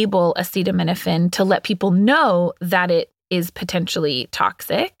we label acetaminophen to let people know that it is potentially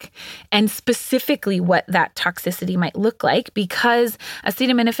toxic and specifically what that toxicity might look like, because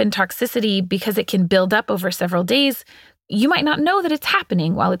acetaminophen toxicity, because it can build up over several days, you might not know that it's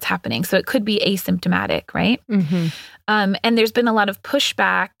happening while it's happening. So it could be asymptomatic, right? Mm-hmm. And there's been a lot of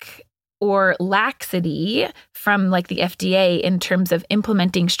pushback or laxity from like the FDA in terms of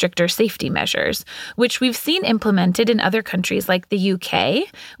implementing stricter safety measures, which we've seen implemented in other countries like the UK,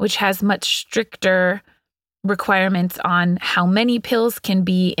 which has much stricter requirements on how many pills can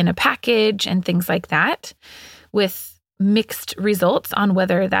be in a package and things like that, with mixed results on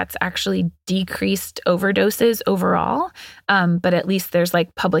whether that's actually decreased overdoses overall. But at least there's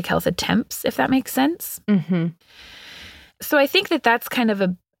like public health attempts, if that makes sense. Mm-hmm. So I think that that's kind of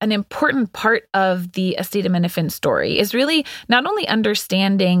an important part of the acetaminophen story is really not only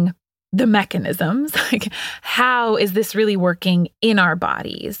understanding the mechanisms, like how is this really working in our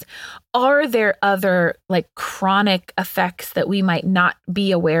bodies? Are there other like chronic effects that we might not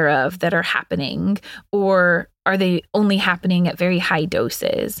be aware of that are happening, or are they only happening at very high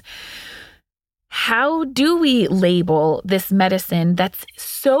doses? How do we label this medicine that's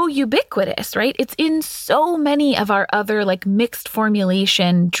so ubiquitous, right? It's in so many of our other like mixed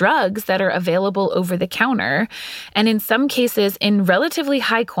formulation drugs that are available over the counter. And in some cases in relatively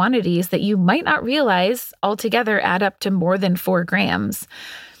high quantities that you might not realize altogether add up to more than 4 grams.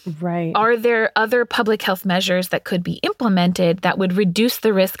 Right. Are there other public health measures that could be implemented that would reduce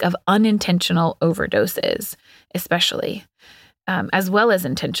the risk of unintentional overdoses, especially, as well as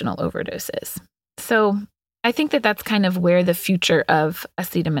intentional overdoses? So I think that that's kind of where the future of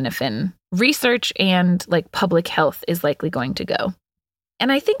acetaminophen research and like public health is likely going to go.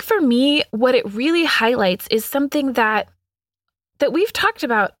 And I think for me, what it really highlights is something that we've talked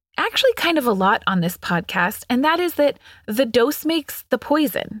about actually kind of a lot on this podcast, and that is that the dose makes the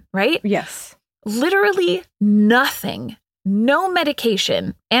poison, right? Yes. Literally nothing, no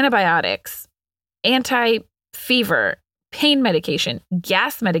medication, antibiotics, anti-fever, pain medication,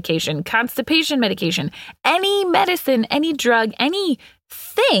 gas medication, constipation medication, any medicine, any drug,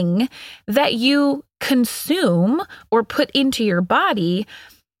 anything that you consume or put into your body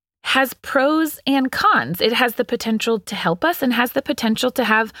has pros and cons. It has the potential to help us and has the potential to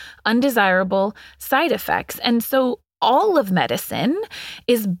have undesirable side effects. And so all of medicine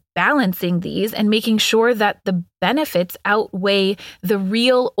is balancing these and making sure that the benefits outweigh the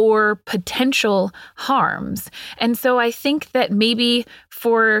real or potential harms. And so I think that maybe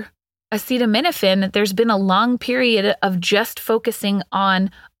for acetaminophen, there's been a long period of just focusing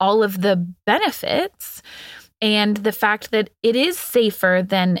on all of the benefits and the fact that it is safer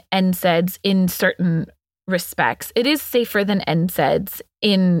than NSAIDs in certain respects. It is safer than NSAIDs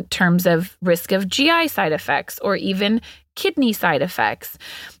in terms of risk of GI side effects or even kidney side effects.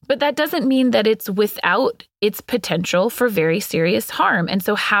 But that doesn't mean that it's without its potential for very serious harm. And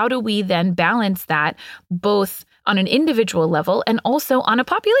so how do we then balance that both on an individual level and also on a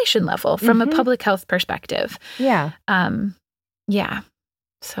population level from a public health perspective? Yeah. Yeah.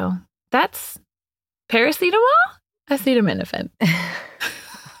 So that's paracetamol, acetaminophen.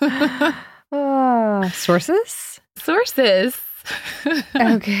 Sources? Sources.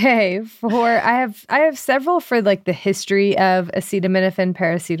 Okay. I have several for like the history of acetaminophen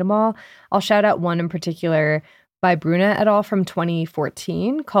paracetamol. I'll shout out one in particular by Bruna et al. From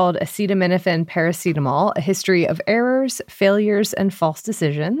 2014 called Acetaminophen Paracetamol, A History of Errors, Failures, and False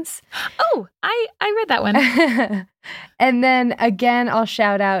Decisions. Oh, I read that one. And then again, I'll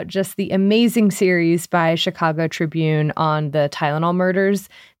shout out just the amazing series by Chicago Tribune on the Tylenol murders.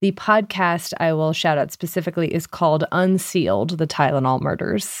 The podcast I will shout out specifically is called Unsealed, the Tylenol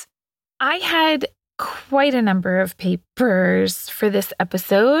Murders. I had quite a number of papers for this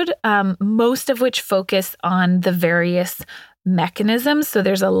episode, most of which focus on the various mechanisms. So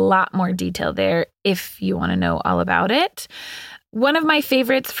there's a lot more detail there if you want to know all about it. One of my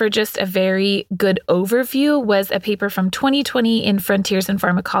favorites for just a very good overview was a paper from 2020 in Frontiers in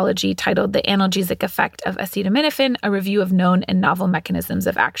Pharmacology titled The Analgesic Effect of Acetaminophen, a review of known and novel mechanisms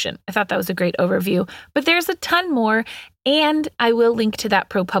of action. I thought that was a great overview, but there's a ton more, and I will link to that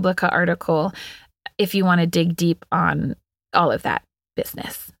ProPublica article if you want to dig deep on all of that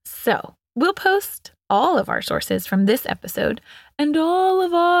business. So we'll post all of our sources from this episode and all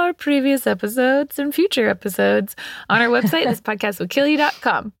of our previous episodes and future episodes on our website,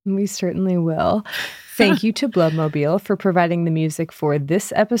 thispodcastwillkillyou.com. We certainly will. Thank you to Bloodmobile for providing the music for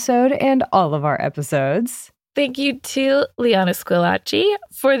this episode and all of our episodes. Thank you to Liana Squilacci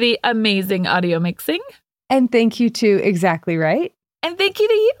for the amazing audio mixing. And thank you to Exactly Right. And thank you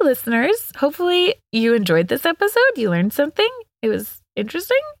to you, listeners. Hopefully you enjoyed this episode. You learned something. It was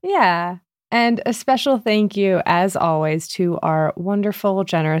interesting. Yeah. And a special thank you, as always, to our wonderful,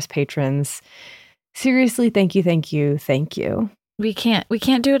 generous patrons. Seriously, thank you, thank you, thank you. We can't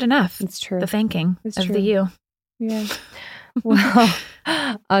do it enough. It's true. The thanking it's of true. the you. Yeah. Well,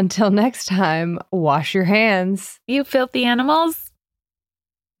 until next time, wash your hands. You filthy animals.